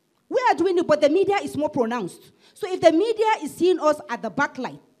 We are doing it, but the media is more pronounced. So if the media is seeing us at the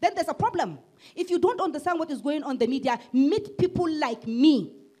backlight, then there's a problem. If you don't understand what is going on in the media, meet people like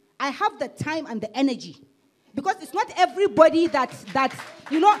me. I have the time and the energy. Because it's not everybody that,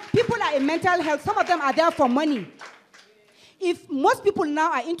 people are in mental health. Some of them are there for money. If most people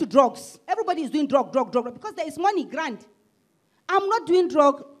now are into drugs, everybody is doing drug, because there is money, grant. I'm not doing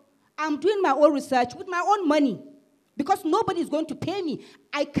drug. I'm doing my own research with my own money. Because nobody is going to pay me.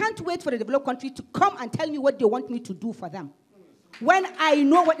 I can't wait for the developed country to come and tell me what they want me to do for them. When I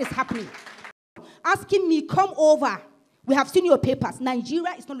know what is happening. Asking me, come over. We have seen your papers.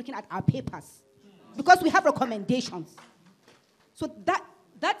 Nigeria is not looking at our papers. Because we have recommendations. So that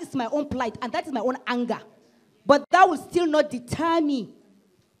is my own plight, and that is my own anger. But that will still not deter me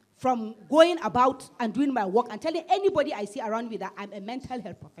from going about and doing my work and telling anybody I see around me that I'm a mental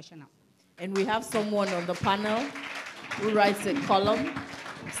health professional. And we have someone on the panel who writes a column.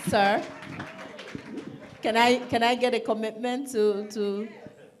 Sir, can I get a commitment to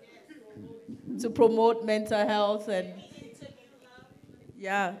promote mental health and...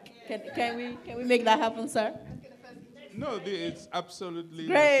 Yeah. Can we make that happen, sir? No, it's absolutely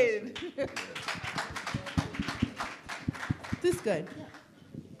great. This is good.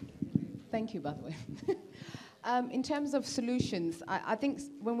 Thank you, by the way. In terms of solutions, I think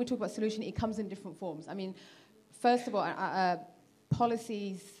when we talk about solution, it comes in different forms. I mean, first of all,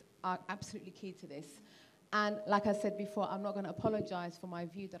 policies are absolutely key to this. And like I said before, I'm not going to apologize for my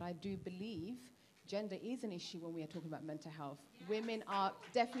view that I do believe gender is an issue when we are talking about mental health. Women are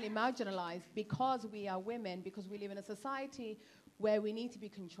definitely marginalized because we are women, because we live in a society where we need to be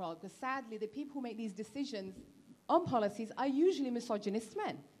controlled. Because sadly, the people who make these decisions on policies are usually misogynist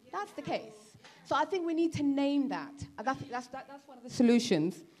men. That's the case. So I think we need to name that. That's one of the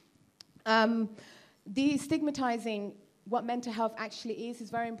solutions. Destigmatizing what mental health actually is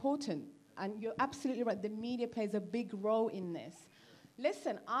very important. And you're absolutely right. The media plays a big role in this.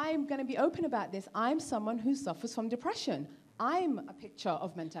 Listen, I'm going to be open about this. I'm someone who suffers from depression. I'm a picture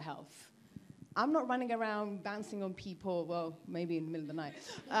of mental health. I'm not running around bouncing on people, well, maybe in the middle of the night.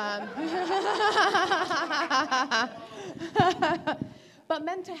 But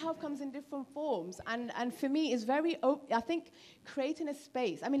mental health comes in different forms. And for me, it's very, I think, creating a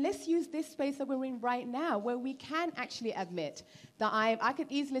space. I mean, let's use this space that we're in right now, where we can actually admit that I could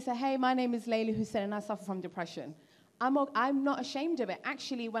easily say, hey, my name is Leyla Hussein, and I suffer from depression. I'm not ashamed of it.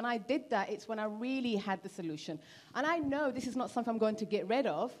 Actually, when I did that, it's when I really had the solution. And I know this is not something I'm going to get rid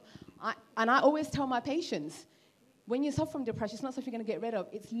of. And I always tell my patients, when you suffer from depression, it's not something you're going to get rid of.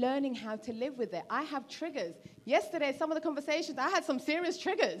 It's learning how to live with it. I have triggers. Yesterday, some of the conversations, I had some serious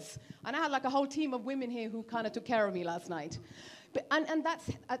triggers. And I had like a whole team of women here who kind of took care of me last night. And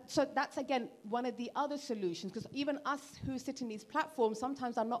that's, again, one of the other solutions, because even us who sit in these platforms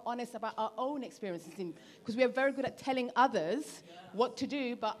sometimes are not honest about our own experiences, because we are very good at telling others what to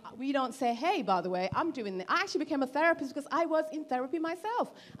do, but we don't say, hey, by the way, I'm doing this. I actually became a therapist because I was in therapy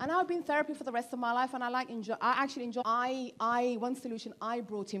myself, and I've been in therapy for the rest of my life, and I actually enjoy. One solution I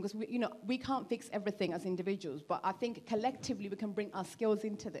brought in, because we can't fix everything as individuals, but I think collectively we can bring our skills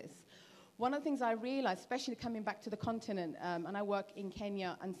into this. One of the things I realized, especially coming back to the continent, and I work in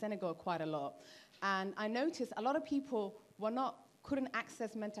Kenya and Senegal quite a lot, and I noticed a lot of people couldn't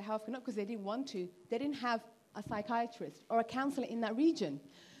access mental health, not because they didn't want to, they didn't have a psychiatrist or a counselor in that region.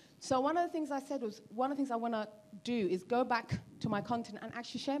 So one of the things I said was, one of the things I want to do is go back to my continent and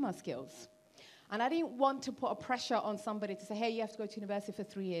actually share my skills. And I didn't want to put a pressure on somebody to say, hey, you have to go to university for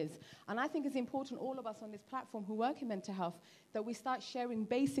 3 years. And I think it's important, all of us on this platform who work in mental health, that we start sharing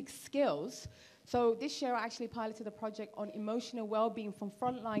basic skills. So this year I actually piloted a project on emotional well-being from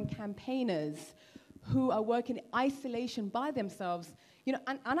frontline campaigners who are working in isolation by themselves. And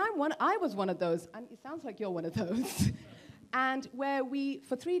I was one of those, and it sounds like you're one of those. And where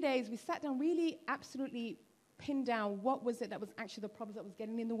for 3 days, we sat down really absolutely pin down what was it that was actually the problem that was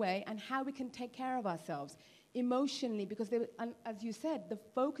getting in the way, and how we can take care of ourselves emotionally, because and as you said, the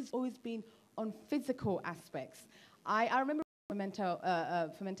focus has always been on physical aspects. I remember for mental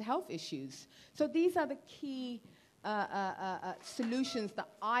health issues. So these are the key solutions that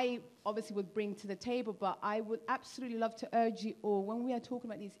I obviously would bring to the table, but I would absolutely love to urge you all, when we are talking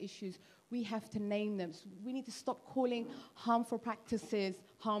about these issues, we have to name them. So we need to stop calling harmful practices.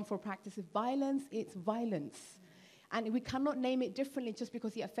 Violence, it's violence. And we cannot name it differently just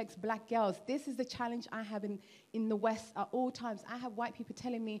because it affects black girls. This is the challenge I have in the West at all times. I have white people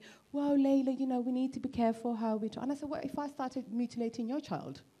telling me, well, Leyla, we need to be careful how we talk. And I said, what if I started mutilating your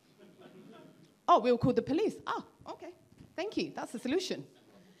child? Oh, we'll call the police. Oh, okay. Thank you. That's the solution.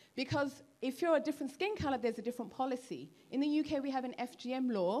 Because if you're a different skin color, there's a different policy. In the UK, we have an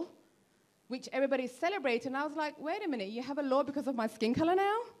FGM law, which everybody's celebrating. And I was like, wait a minute, you have a law because of my skin color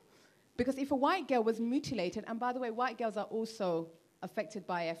now? Because if a white girl was mutilated, and by the way, white girls are also affected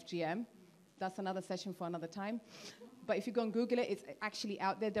by FGM. That's another session for another time. But if you go and Google it, it's actually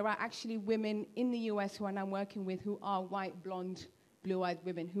out there. There are actually women in the US who I'm working with who are white, blonde, blue-eyed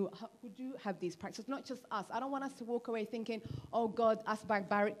women who do have these practices, not just us. I don't want us to walk away thinking, oh God, us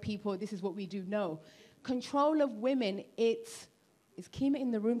barbaric people, this is what we do. No. Control of women, is Kima in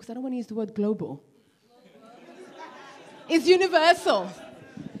the room? Because I don't want to use the word global. It's universal.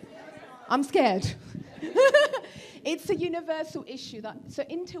 I'm scared. It's a universal issue. So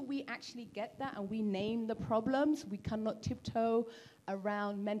until we actually get that and we name the problems, we cannot tiptoe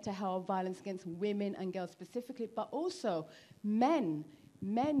around mental health, violence against women and girls specifically, but also men,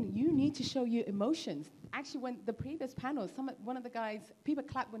 you need to show your emotions. Actually, when the previous panel, one of the guys, people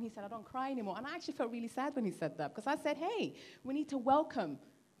clapped when he said, I don't cry anymore. And I actually felt really sad when he said that, because I said, hey, we need to welcome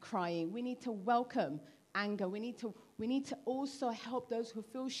crying. We need to welcome anger. We need to also help those who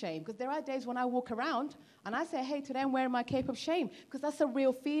feel shame. Because there are days when I walk around and I say, hey, today I'm wearing my cape of shame, because that's a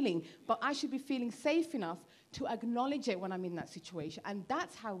real feeling. But I should be feeling safe enough to acknowledge it when I'm in that situation. And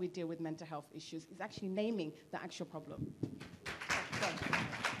that's how we deal with mental health issues, is actually naming the actual problem.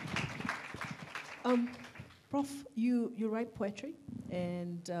 Prof, you write poetry,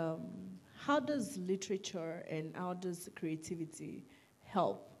 and how does literature and how does creativity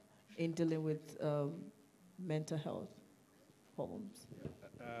help in dealing with mental health problems?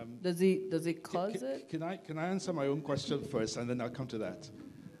 Does it cause it? Can I answer my own question first, and then I'll come to that?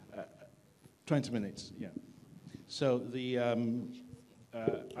 20 minutes, yeah. So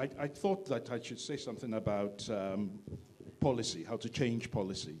I thought that I should say something about policy, how to change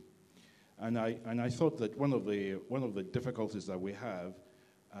policy. And I thought that one of the difficulties that we have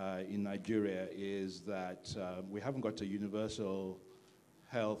in Nigeria is that we haven't got a universal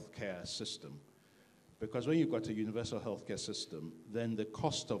health care system. Because when you've got a universal health care system, then the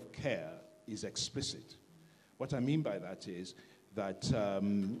cost of care is explicit. What I mean by that is that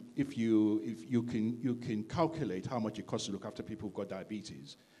if you can calculate how much it costs to look after people who've got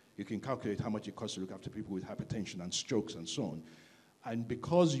diabetes, you can calculate how much it costs to look after people with hypertension and strokes and so on. And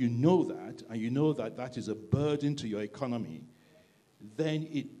because you know that, and you know that that is a burden to your economy, then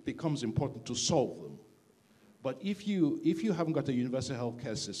it becomes important to solve them. But if you haven't got a universal health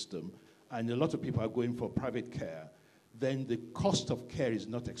care system, and a lot of people are going for private care, then the cost of care is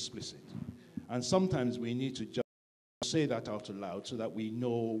not explicit. And sometimes we need to just say that out loud so that we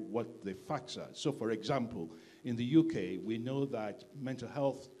know what the facts are. So, for example, in the UK, we know that mental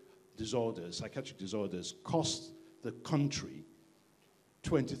health disorders, psychiatric disorders, cost the country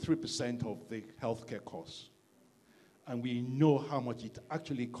 23% of the healthcare costs. And we know how much it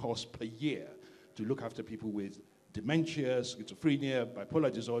actually costs per year to look after people with dementia, schizophrenia,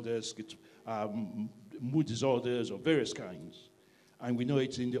 bipolar disorders, mood disorders of various kinds. And we know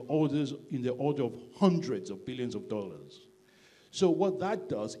it's in the order of hundreds of billions of dollars. So what that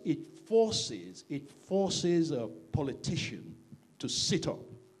does, it forces a politician to sit up.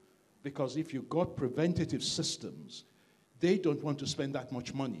 Because if you've got preventative systems, they don't want to spend that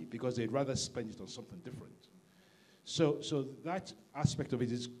much money because they'd rather spend it on something different. So that aspect of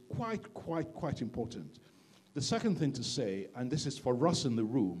it is quite important. The second thing to say, and this is for us in the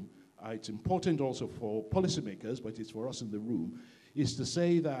room, it's important also for policymakers, but it's for us in the room, is to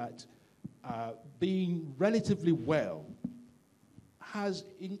say that being relatively well has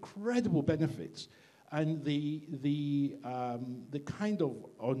incredible benefits. And the kind of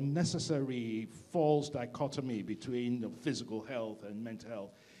unnecessary false dichotomy between physical health and mental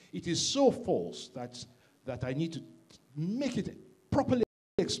health, it is so false that I need to make it properly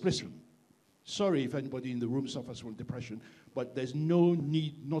explicit. Sorry if anybody in the room suffers from depression, but there's no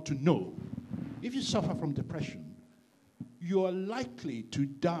need not to know. If you suffer from depression, you are likely to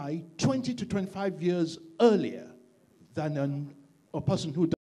die 20 to 25 years earlier than a person who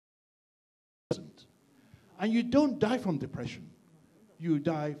doesn't. And you don't die from depression. You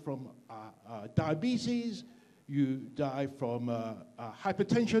die from diabetes, you die from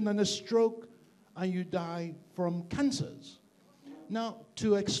hypertension and a stroke, and you die from cancers. Now,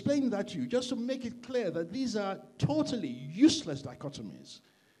 to explain that to you, just to make it clear that these are totally useless dichotomies.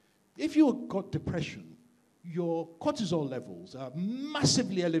 If you've got depression, your cortisol levels are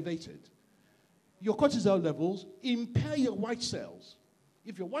massively elevated. Your cortisol levels impair your white cells.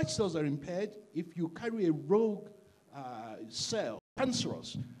 If your white cells are impaired, if you carry a rogue cell,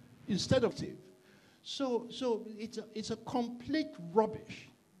 cancerous, instead of active. So it's a complete rubbish,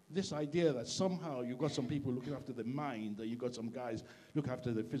 this idea that somehow you've got some people looking after the mind, that you've got some guys looking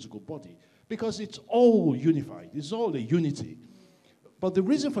after the physical body, because it's all unified. It's all a unity. But the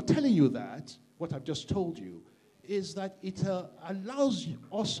reason for telling you that, what I've just told you, is that it allows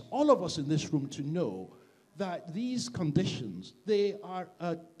us, all of us in this room, to know that these conditions, they are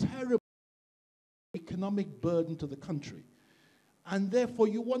a terrible economic burden to the country. And therefore,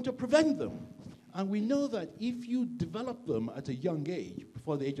 you want to prevent them. And we know that if you develop them at a young age,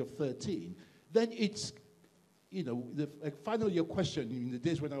 before the age of 13, then it's, final year question in the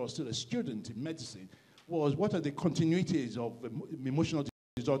days when I was still a student in medicine was, what are the continuities of emotional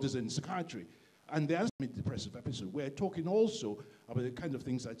disorders in psychiatry? And the answer is depressive episode. We're talking also about the kind of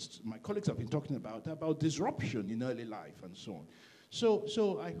things that my colleagues have been talking about disruption in early life and so on.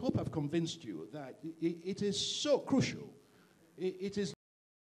 So I hope I've convinced you that it is so crucial. It is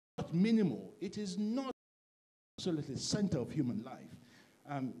not minimal. It is not absolutely center of human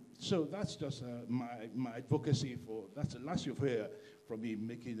life. So that's just my advocacy for, that's the last you've heard from me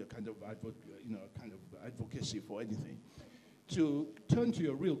making a kind of advocacy for anything. To turn to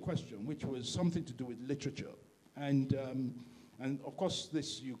your real question, which was something to do with literature. And of course,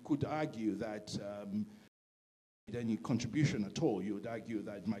 this you could argue that any contribution at all, you would argue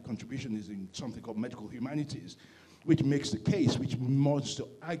that my contribution is in something called medical humanities, which makes the case, which wants to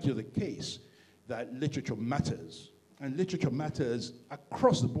argue the case that literature matters. And literature matters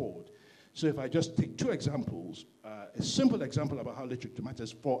across the board. So if I just take two examples, a simple example about how literature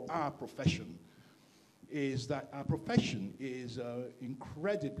matters for our profession is that our profession is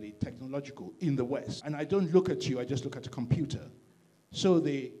incredibly technological in the West. And I don't look at you, I just look at a computer. So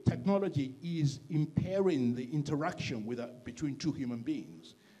the technology is impairing the interaction between two human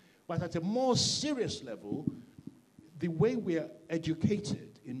beings. But at a more serious level, the way we are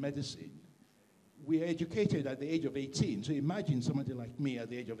educated in medicine, we are educated at the age of 18. So imagine somebody like me at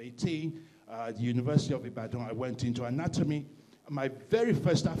the age of 18, at the University of Ibadan, I went into anatomy. My very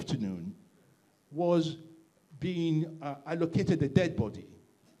first afternoon was being allocated a dead body.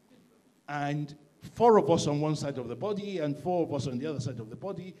 And 4 of us on one side of the body and 4 of us on the other side of the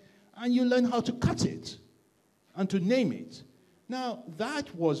body. And you learn how to cut it and to name it. Now,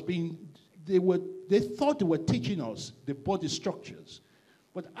 that was they thought they were teaching us the body structures.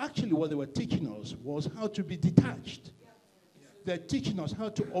 But actually what they were teaching us was how to be detached. They're teaching us how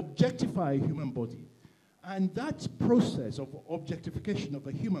to objectify a human body. And that process of objectification of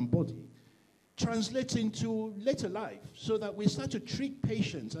a human body translates into later life, so that we start to treat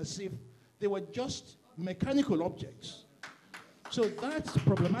patients as if they were just mechanical objects. So that's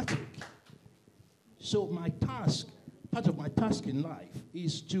problematic. So my task, part of my task in life,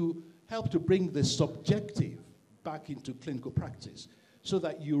 is to help to bring the subjective back into clinical practice so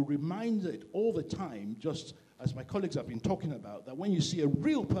that you're reminded all the time, just as my colleagues have been talking about, that when you see a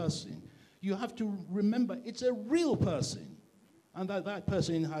real person, you have to remember it's a real person. And that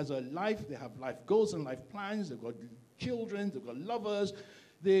person has a life, they have life goals and life plans, they've got children, they've got lovers,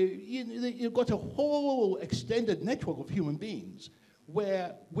 you've got a whole extended network of human beings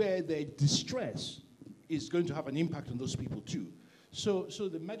where their distress is going to have an impact on those people too. So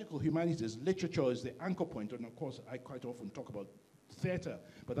the medical humanities literature is the anchor point, and of course I quite often talk about theater,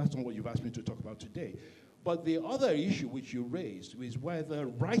 but that's not what you've asked me to talk about today. But the other issue which you raised is whether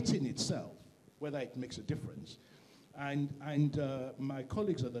writing itself, whether it makes a difference. And my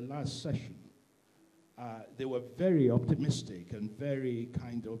colleagues at the last session, they were very optimistic and very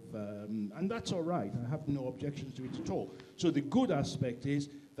kind of, and that's all right, I have no objections to it at all. So the good aspect is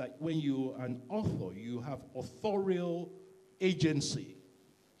that when you're an author, you have authorial agency.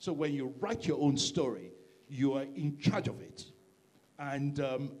 So when you write your own story, you are in charge of it. And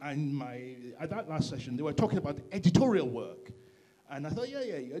at that last session, they were talking about editorial work. And I thought, yeah,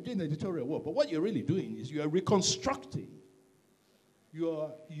 you're doing editorial work. But what you're really doing is you are reconstructing. You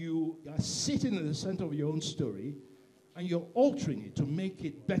are sitting in the center of your own story, and you're altering it to make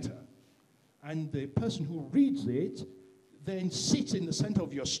it better. And the person who reads it then sits in the center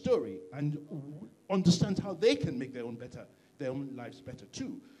of your story and understands how they can make their own lives better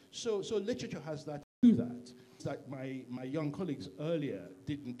too. So literature has that to do that. That my young colleagues earlier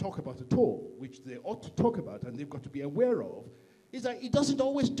didn't talk about at all, which they ought to talk about and they've got to be aware of, is that it doesn't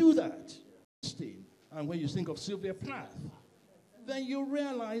always do that. And when you think of Sylvia Plath, then you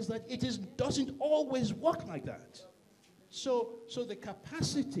realize that doesn't always work like that. So the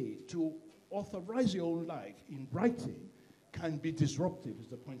capacity to authorize your own life in writing can be disruptive, is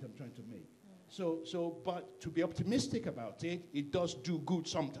the point I'm trying to make. But to be optimistic about it, it does do good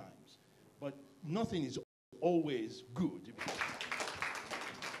sometimes. But nothing is always good.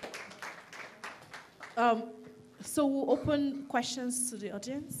 So we'll open questions to the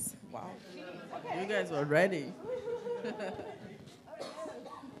audience. Wow, you guys are ready.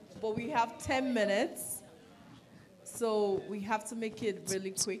 But we have 10 minutes, so we have to make it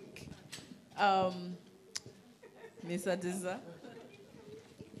really quick. Ms. Adiza.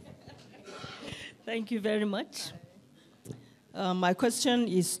 Thank you very much. My question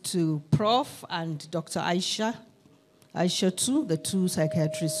is to Prof and Dr. Aisha. Aisha too, the two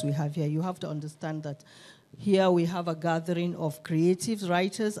psychiatrists we have here. You have to understand that here we have a gathering of creatives,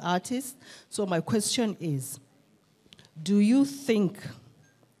 writers, artists. So my question is, do you think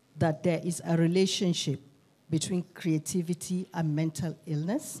that there is a relationship between creativity and mental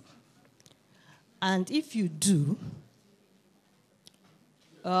illness? And if you do,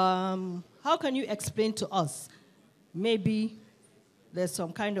 how can you explain to us, maybe there's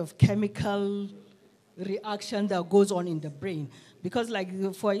some kind of chemical reaction that goes on in the brain? Because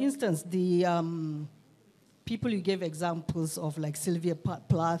like, for instance, the people you gave examples of, like Sylvia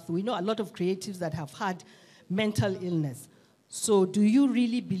Plath, we know a lot of creatives that have had mental illness. So do you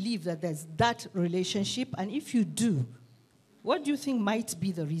really believe that there's that relationship? And if you do, what do you think might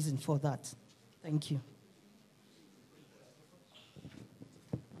be the reason for that? Thank you.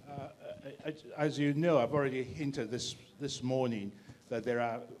 As you know, I've already hinted this morning that there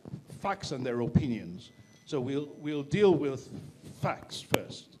are facts and there are opinions. So we'll deal with facts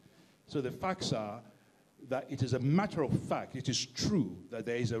first. So the facts are that it is a matter of fact, it is true that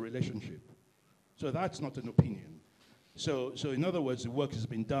there is a relationship. So that's not an opinion. So in other words, the work has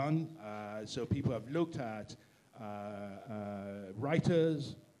been done. So people have looked at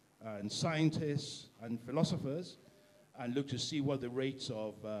writers and scientists and philosophers and looked to see what the rates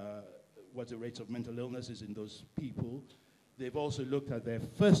of mental illness is in those people. They've also looked at their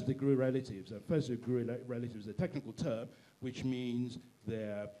first-degree relatives. And first-degree relatives is a technical term, which means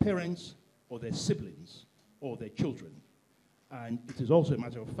their parents or their siblings or their children. And it is also a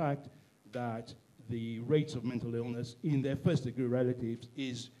matter of fact that the rates of mental illness in their first-degree relatives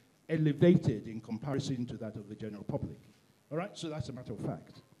is elevated in comparison to that of the general public. All right, so that's a matter of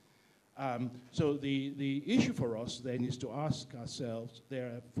fact. So the issue for us then is to ask ourselves,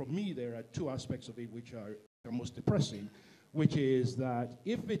 for me, there are two aspects of it which are most depressing, which is that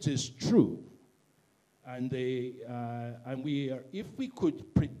if it is true, and if we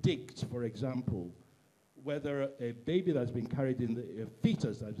could predict, for example, whether a baby that's been carried in a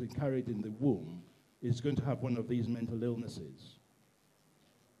fetus that's been carried in the womb is going to have one of these mental illnesses,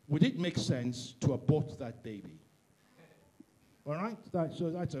 would it make sense to abort that baby? All right, so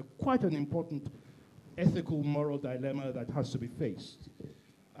that's quite an important ethical, moral dilemma that has to be faced.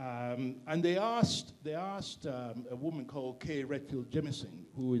 And they asked a woman called Kay Redfield Jemison,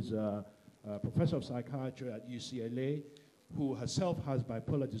 who is a professor of psychiatry at UCLA, who herself has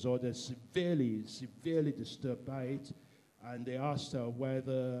bipolar disorder, severely disturbed by it. And they asked her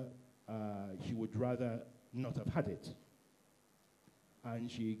whether she would rather not have had it.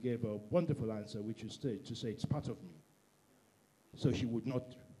 And she gave a wonderful answer, which is to say it's part of me. So she would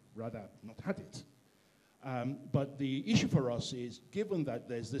rather not had it. But the issue for us is, given that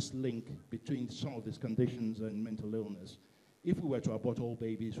there's this link between some of these conditions and mental illness, if we were to abort all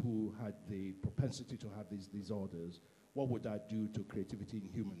babies who had the propensity to have these disorders, what would that do to creativity in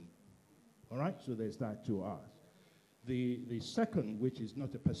human? All right, so there's that to ask. The second, which is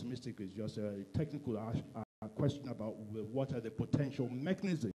not a pessimistic, is just a technical question about what are the potential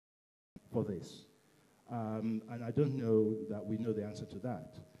mechanisms for this. And I don't know that we know the answer to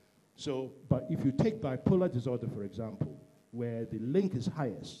that. So, but if you take bipolar disorder, for example, where the link is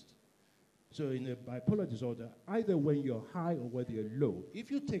highest, so in a bipolar disorder, either when you're high or whether you're low, if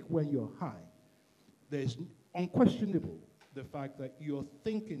you take when you're high, there's unquestionable the fact that your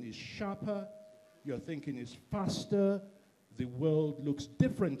thinking is sharper, your thinking is faster, the world looks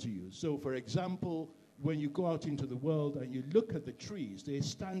different to you. So, for example, when you go out into the world and you look at the trees, they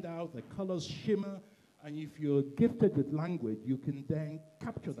stand out, the colors shimmer, and if you're gifted with language, you can then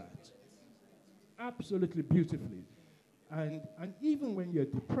capture that absolutely beautifully. And even when you're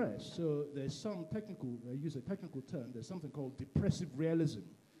depressed, so there's some technical, I use a technical term, there's something called depressive realism.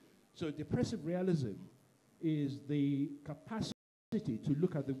 So depressive realism is the capacity to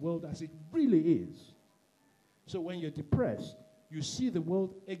look at the world as it really is. So when you're depressed, you see the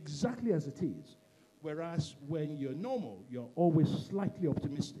world exactly as it is. Whereas when you're normal, you're always slightly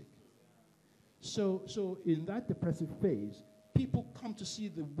optimistic. So in that depressive phase, people come to see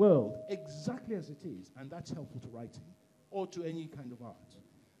the world exactly as it is, and that's helpful to writing or to any kind of art.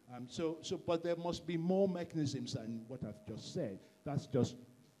 But there must be more mechanisms than what I've just said. That's just,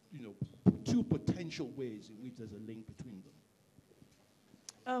 two potential ways in which there's a link between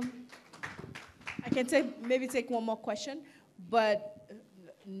them. I can maybe take one more question, but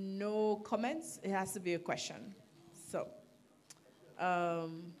no comments. It has to be a question. So, I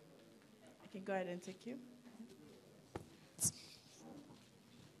can go ahead and take you.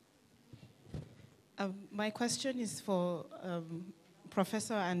 My question is for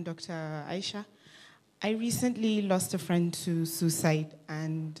Professor and Dr. Aisha. I recently lost a friend to suicide,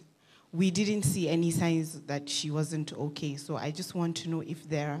 and we didn't see any signs that she wasn't okay. So I just want to know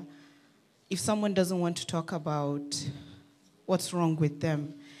if someone doesn't want to talk about what's wrong with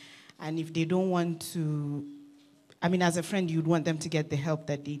them, and if they don't want to, as a friend, you'd want them to get the help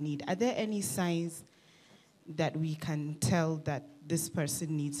that they need. Are there any signs that we can tell that this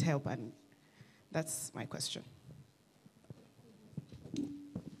person needs help? And that's my question.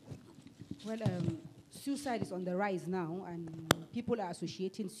 Well, suicide is on the rise now, and people are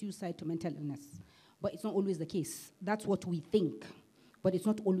associating suicide to mental illness. But it's not always the case. That's what we think, but it's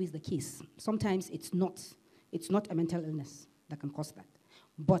not always the case. Sometimes it's not a mental illness that can cause that.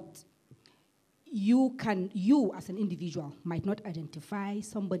 But you as an individual might not identify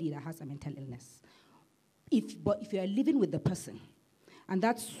somebody that has a mental illness. But if you are living with the person, and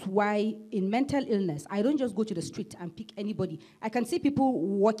that's why in mental illness, I don't just go to the street and pick anybody. I can see people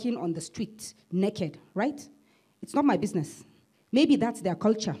walking on the street naked, right? It's not my business. Maybe that's their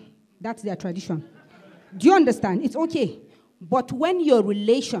culture. That's their tradition. Do you understand? It's okay. But when your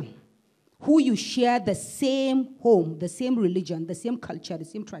relation, who you share the same home, the same religion, the same culture, the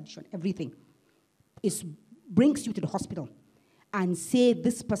same tradition, everything, brings you to the hospital and say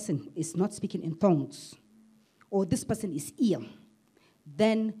this person is not speaking in tongues or this person is ill,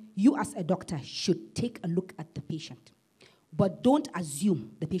 then you as a doctor should take a look at the patient. But don't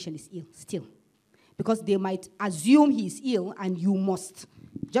assume the patient is ill still, because they might assume he is ill and you must.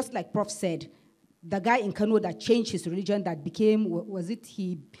 Just like Prof said, the guy in Kano that changed his religion that became,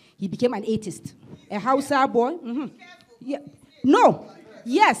 he became an atheist. A Hausa boy. Mm-hmm. Yeah. No.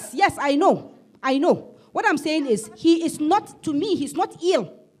 Yes, I know. What I'm saying is, he is not, to me, he's not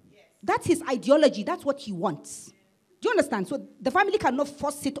ill. That's his ideology. That's what he wants. Do you understand? So the family cannot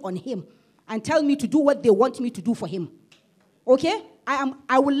force it on him and tell me to do what they want me to do for him. Okay?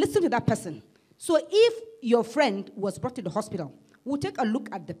 I will listen to that person. So if your friend was brought to the hospital, we'll take a look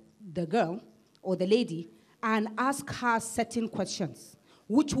at the girl or the lady and ask her certain questions,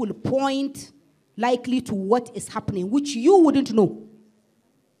 which will point likely to what is happening, which you wouldn't know.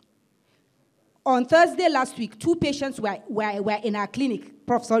 On Thursday last week, 2 patients were in our clinic.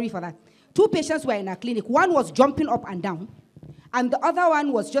 Prof, sorry for that. 2 patients were in our clinic. One was jumping up and down, and the other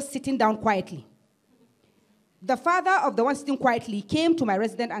one was just sitting down quietly. The father of the one sitting quietly came to my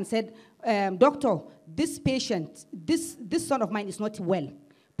resident and said, doctor, this patient, this son of mine is not well.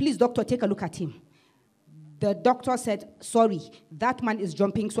 Please, doctor, take a look at him. The doctor said, sorry, that man is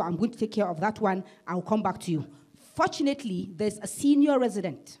jumping, so I'm going to take care of that one. I'll come back to you. Fortunately, there's a senior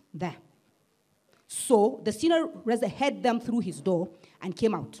resident there. So the senior resident heard them through his door and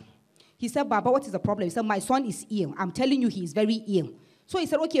came out. He said, Baba, what is the problem? He said, my son is ill. I'm telling you, he is very ill. So he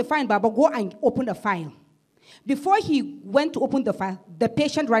said, okay, fine, Baba, go and open the file. Before he went to open the file, the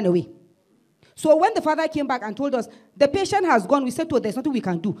patient ran away. So when the father came back and told us, the patient has gone, we said to her, there's nothing we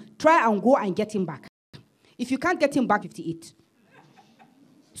can do. Try and go and get him back. If you can't get him back, 58.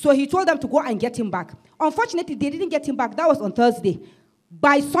 So he told them to go and get him back. Unfortunately, they didn't get him back. That was on Thursday.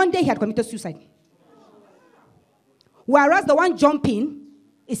 By Sunday, he had committed suicide. Whereas the one jumping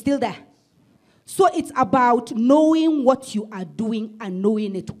is still there. So it's about knowing what you are doing and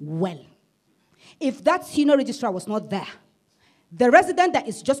knowing it well. If that senior registrar was not there, the resident that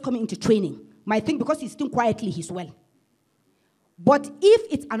is just coming into training might think because he's sitting quietly, he's well. But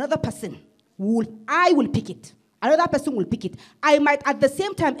if it's another person, I will pick it. Another person will pick it. I might at the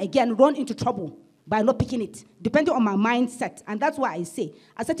same time, again, run into trouble by not picking it, depending on my mindset. And that's why I say,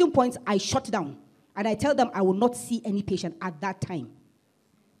 at certain points, I shut down. And I tell them I will not see any patient at that time.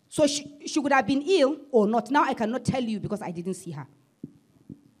 So she would have been ill or not. Now I cannot tell you because I didn't see her.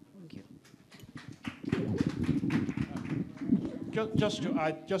 Thank you. Just to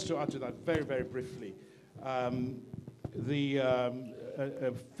add to that very, very briefly, a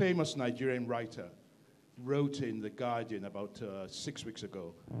famous Nigerian writer wrote in The Guardian about 6 weeks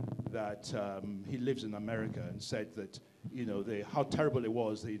ago that he lives in America and said that, you know, how terrible it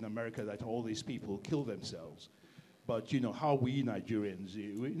was in America that all these people kill themselves. But, you know, how we Nigerians,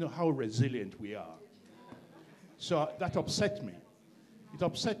 you know, how resilient we are. So that upset me. It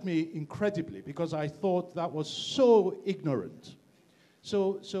upset me incredibly because I thought that was so ignorant.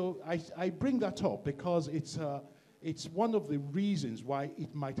 So I bring that up because it's one of the reasons why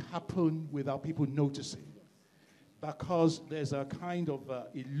it might happen without people noticing. Because there's a kind of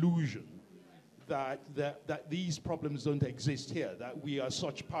illusion that these problems don't exist here, that we are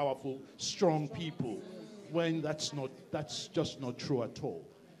such powerful, strong people, when that's just not true at all.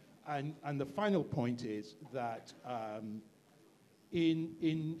 And the final point is that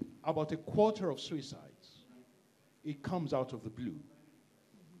in about a quarter of suicides, it comes out of the blue.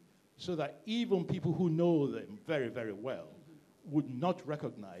 So that even people who know them very, very well would not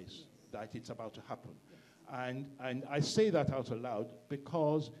recognize that it's about to happen. And I say that out aloud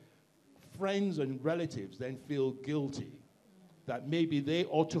because friends and relatives then feel guilty that maybe they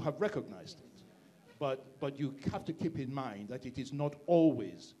ought to have recognized it. But you have to keep in mind that it is not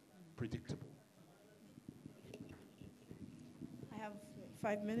always predictable. I have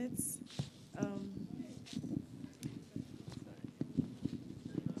 5 minutes.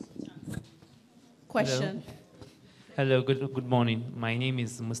 Question. Hello, good morning. My name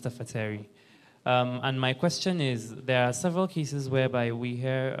is Mustafa Terry. And my question is, there are several cases whereby we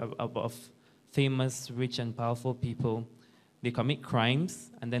hear of famous, rich, and powerful people. They commit crimes,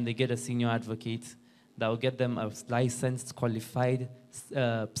 and then they get a senior advocate that will get them a licensed, qualified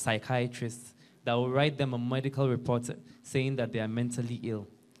psychiatrist that will write them a medical report saying that they are mentally ill.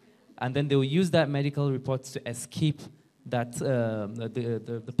 And then they will use that medical report to escape that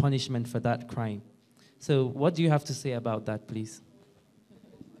the punishment for that crime. So what do you have to say about that, please?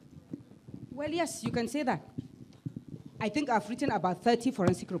 Well, yes, you can say that. I think I've written about 30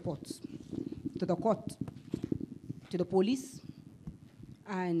 forensic reports to the court, to the police,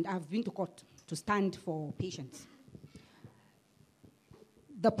 and I've been to court to stand for patients.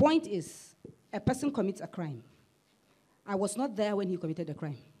 The point is, a person commits a crime. I was not there when he committed the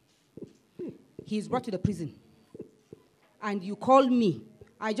crime. He is brought to the prison. And you call me.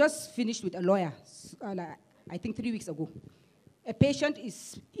 I just finished with a lawyer, I think 3 weeks ago. A patient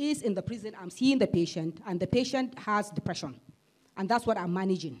is in the prison, I'm seeing the patient, and the patient has depression. And that's what I'm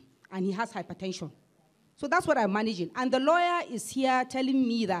managing. And he has hypertension. So that's what I'm managing. And the lawyer is here telling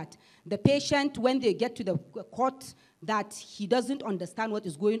me that the patient, when they get to the court, that he doesn't understand what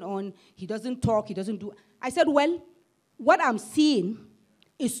is going on, he doesn't talk, he doesn't do. I said, well, what I'm seeing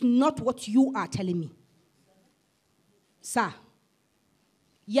is not what you are telling me. Sir,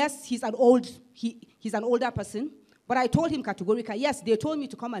 yes, he's an older person, but I told him categorically, yes, they told me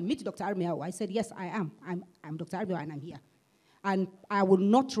to come and meet Dr. Armayu. I said, yes, I am. I'm Dr. Armayu and I'm here. And I will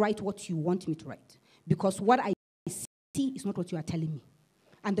not write what you want me to write, because what I see is not what you are telling me.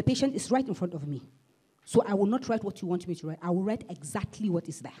 And the patient is right in front of me. So I will not write what you want me to write. I will write exactly what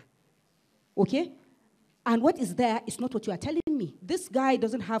is there. Okay? And what is there is not what you are telling me. This guy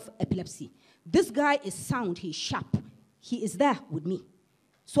doesn't have epilepsy. This guy is sound, he's sharp. He is there with me.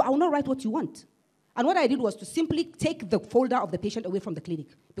 So I will not write what you want. And what I did was to simply take the folder of the patient away from the clinic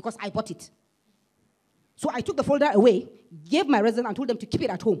because I bought it. So I took the folder away, gave my resident and told them to keep it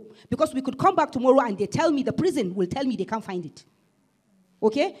at home because we could come back tomorrow and they tell me, the prison will tell me they can't find it.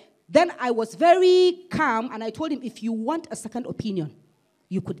 Okay? Then I was very calm and I told him, if you want a second opinion,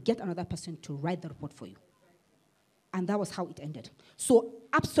 you could get another person to write the report for you. And that was how it ended. So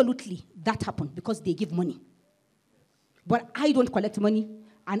absolutely that happened because they give money. But I don't collect money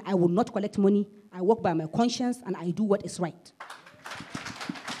and I will not collect money. I work by my conscience and I do what is right.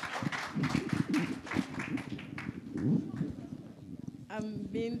 I'm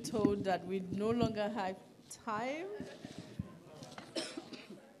being told that we no longer have time.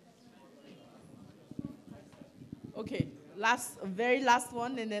 Okay, very last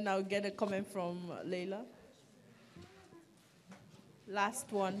one, and then I'll get a comment from Leyla.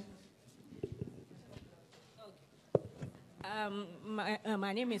 Last one.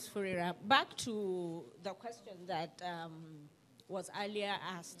 My name is Furira. Back to the question that was earlier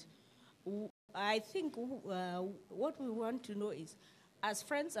asked. I think what we want to know is, as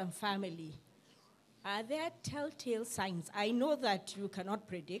friends and family, are there telltale signs? I know that you cannot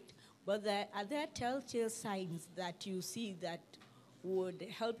predict, but are there telltale signs that you see that would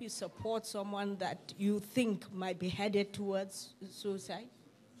help you support someone that you think might be headed towards suicide?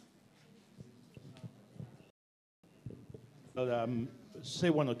 Well, say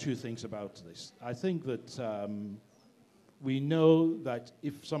one or two things about this. I think that we know that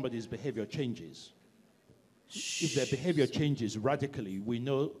if somebody's behavior changes, if their behavior changes radically, we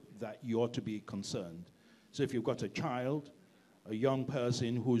know that you ought to be concerned. So if you've got a child, a young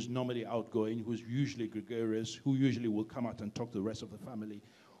person who's normally outgoing, who's usually gregarious, who usually will come out and talk to the rest of the family,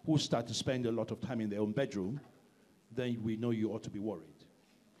 who start to spend a lot of time in their own bedroom, then we know you ought to be worried.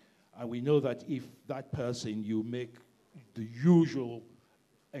 And we know that if that person, you make the usual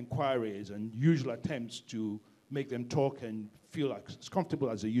inquiries and usual attempts to make them talk and feel like as comfortable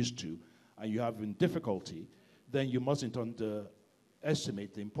as they used to, and you're having difficulty, then you mustn't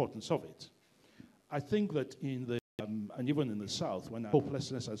underestimate the importance of it. I think that in the, and even in the South, when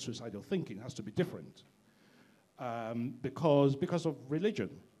hopelessness and suicidal thinking has to be different because of religion.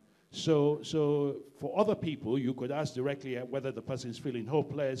 So for other people, you could ask directly whether the person is feeling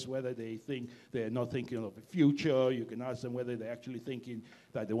hopeless, whether they think they're not thinking of the future. You can ask them whether they're actually thinking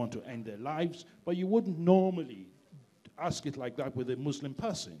that they want to end their lives. But you wouldn't normally ask it like that with a Muslim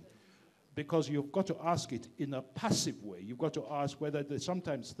person, because you've got to ask it in a passive way. You've got to ask whether they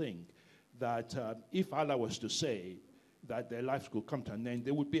sometimes think that if Allah was to say that their lives could come to an end,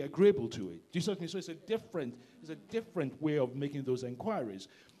 they would be agreeable to it. Do you see what I mean? So it's a different way of making those inquiries.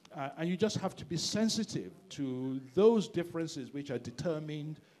 And you just have to be sensitive to those differences which are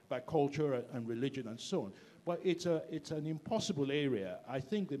determined by culture and religion and so on. But it's an impossible area. I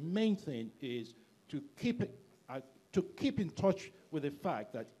think the main thing is to keep in touch with the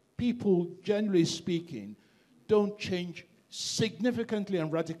fact that people, generally speaking, don't change significantly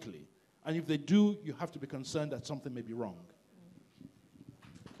and radically. And if they do, you have to be concerned that something may be wrong.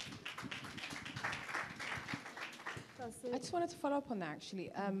 I just wanted to follow up on that,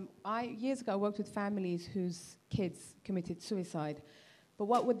 actually. Years ago, I worked with families whose kids committed suicide. But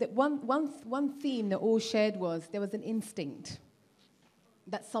one theme that all shared was there was an instinct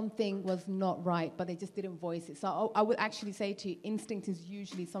that something was not right, but they just didn't voice it. So I would actually say to you, instinct is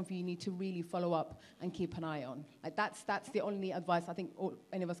usually something you need to really follow up and keep an eye on. Like that's the only advice I think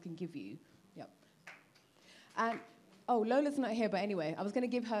any of us can give you. Yeah. And Lola's not here, but anyway, I was going to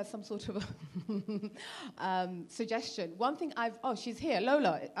give her some sort of suggestion. One thing she's here.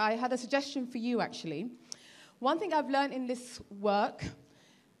 Lola, I had a suggestion for you, actually. One thing I've learned in this work,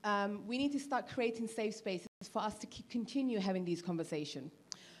 we need to start creating safe spaces for us to continue having these conversations.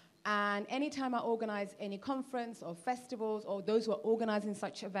 And anytime I organize any conference or festivals or those who are organizing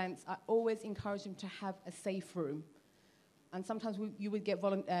such events, I always encourage them to have a safe room. And sometimes you would get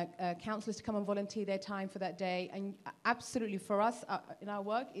counselors to come and volunteer their time for that day. And absolutely, for us in our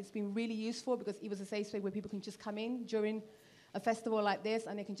work, it's been really useful because it was a safe space where people can just come in during a festival like this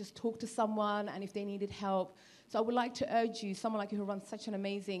and they can just talk to someone and if they needed help. So I would like to urge you, someone like you who runs such an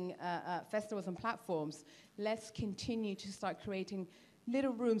amazing festivals and platforms, let's continue to start creating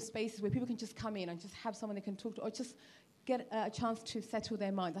little room spaces where people can just come in and just have someone they can talk to or just get a chance to settle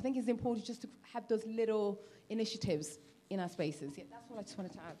their minds. I think it's important just to have those little initiatives in our spaces. Yeah, that's what I just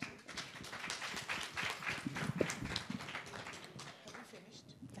wanted to add.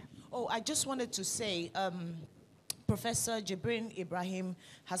 I just wanted to say, Professor Jibrin Ibrahim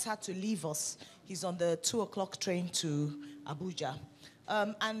has had to leave us. He's on the 2 o'clock train to Abuja.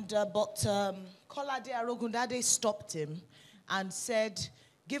 But Kolade Arogundade stopped him and said,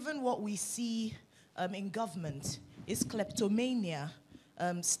 given what we see in government, is kleptomania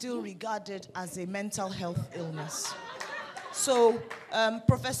still regarded as a mental health illness? So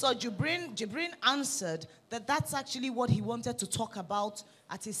Professor Jibrin answered that that's actually what he wanted to talk about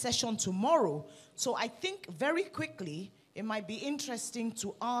at his session tomorrow. So I think very quickly, it might be interesting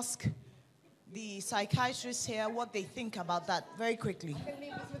to ask the psychiatrists here what they think about that very quickly. I can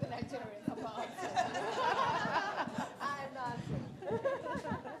leave this with the Nigerians.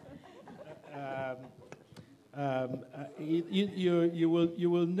 You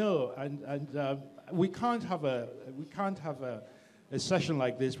will know, and we can't have a session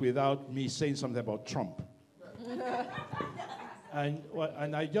like this without me saying something about Trump.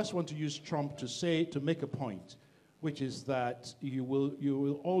 And I just want to use Trump to make a point, which is that you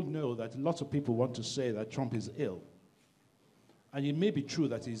will all know that lots of people want to say that Trump is ill, and it may be true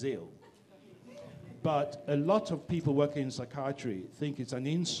that he's ill, but a lot of people working in psychiatry think it's an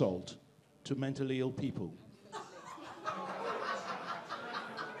insult to mentally ill people.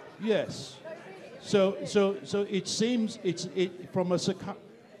 Yes. So it seems from a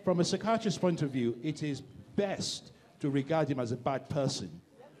psychiatrist's point of view, it is best to regard him as a bad person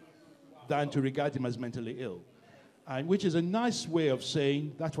than to regard him as mentally ill, and which is a nice way of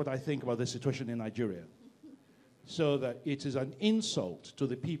saying that's what I think about the situation in Nigeria. So that it is an insult to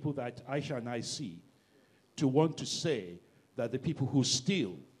the people that Aisha and I see to want to say that the people who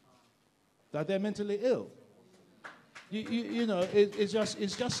steal, that they're mentally ill. You know, it's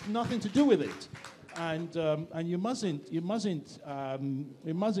just nothing to do with it, and you mustn't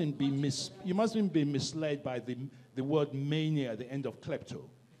be misled by the word mania at the end of klepto.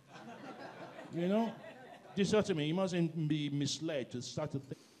 You know, do you see what I mean? You mustn't be misled to start to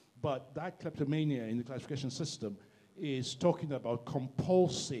think. But that kleptomania in the classification system is talking about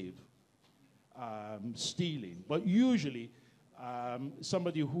compulsive stealing, but usually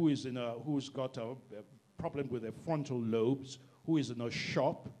somebody who's got a problem with their frontal lobes, who is in a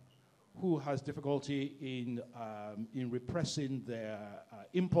shop, who has difficulty in repressing their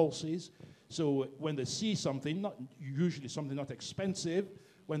impulses. So when they see something, usually something not expensive,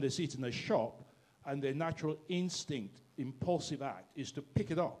 when they see it in a shop, and their natural instinct, impulsive act, is to pick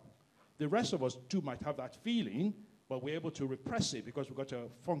it up. The rest of us too might have that feeling, but we're able to repress it because we've got a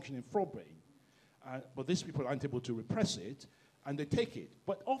functioning forebrain. But these people aren't able to repress it, and they take it.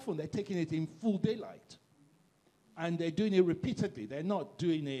 But often they're taking it in full daylight. And they're doing it repeatedly. They're not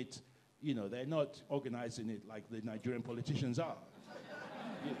doing it, you know, they're not organizing it like the Nigerian politicians are.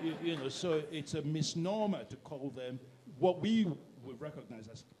 you know, so it's a misnomer to call them what we would recognize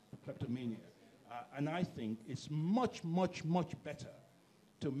as kleptomania. And I think it's much, much, much better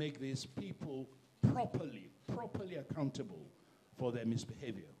to make these people properly accountable for their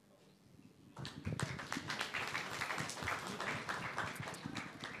misbehavior.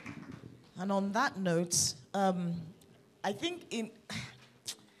 And on that note, I think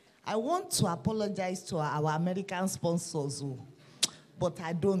I want to apologize to our American sponsors, but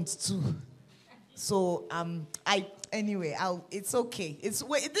I don't too. So it's okay.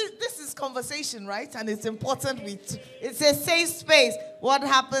 This is conversation, right? And it's important. It's a safe space. What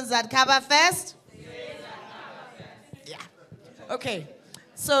happens at Kabafest? Yeah. Okay.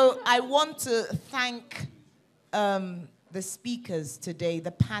 So I want to thank the speakers today,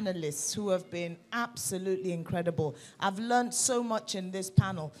 the panelists who have been absolutely incredible. I've learned so much in this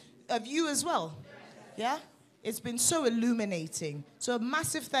panel. Of you as well? Yeah? It's been so illuminating. So a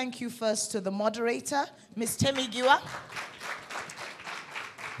massive thank you first to the moderator, Ms. Temie Giwa.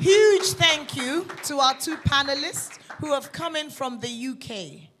 Huge thank you to our two panelists who have come in from the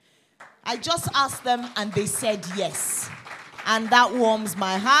UK. I just asked them and they said yes. And that warms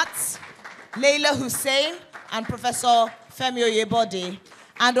my heart. Leyla Hussein and Professor Femi Oyebode.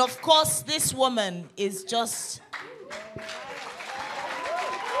 And of course, this woman is just...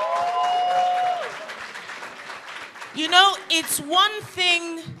 You know, it's one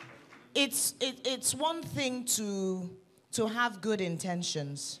thing to have good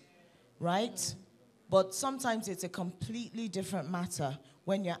intentions, right? But sometimes it's a completely different matter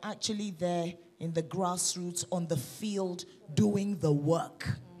when you're actually there in the grassroots, on the field, doing the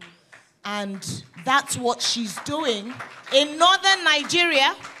work. And that's what she's doing in northern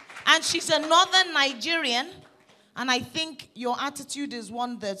Nigeria. And she's a northern Nigerian. And I think your attitude is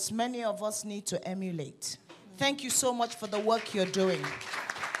one that many of us need to emulate. Thank you so much for the work you're doing.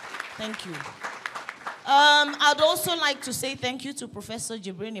 Thank you. I'd also like to say thank you to Professor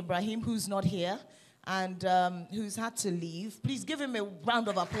Jibrin Ibrahim, who's not here. and who's had to leave. Please give him a round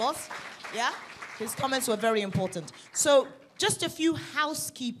of applause. Yeah? His comments were very important. So just a few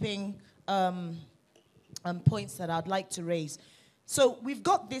housekeeping points that I'd like to raise. So we've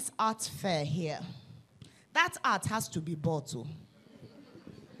got this art fair here. That art has to be bought too.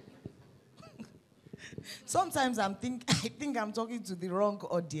 Sometimes I think I'm talking to the wrong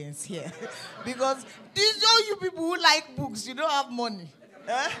audience here. Because these are you people who like books, you don't have money.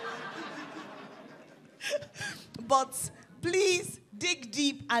 Eh? But please dig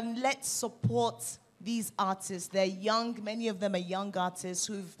deep and let's support these artists. They're young, many of them are young artists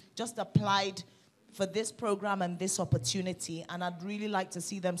who've just applied for this program and this opportunity, and I'd really like to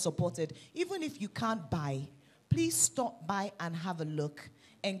see them supported. Even if you can't buy, please stop by and have a look.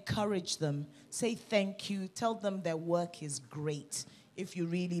 Encourage them. Say thank you. Tell them their work is great. If you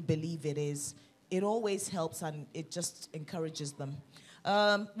really believe it is. It always helps and it just encourages them.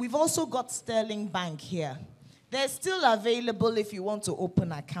 We've also got Sterling Bank here. They're still available if you want to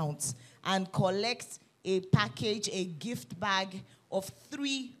open accounts and collect a package, a gift bag of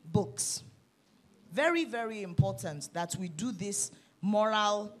 3 books. Very, very important that we do this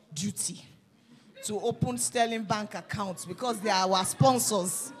moral duty to open Sterling Bank accounts because they are our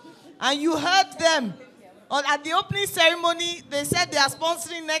sponsors. And you heard them. At the opening ceremony, they said they are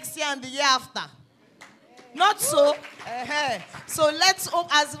sponsoring next year and the year after. Not so. So let's,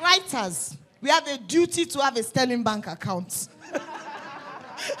 as writers, we have a duty to have a Sterling Bank account.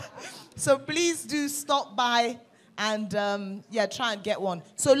 So please do stop by and try and get one.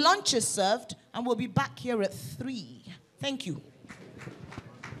 So lunch is served and we'll be back here at 3. Thank you.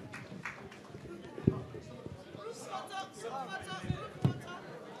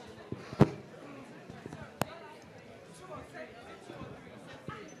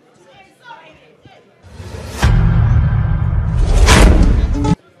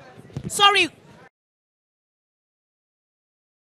 Sorry.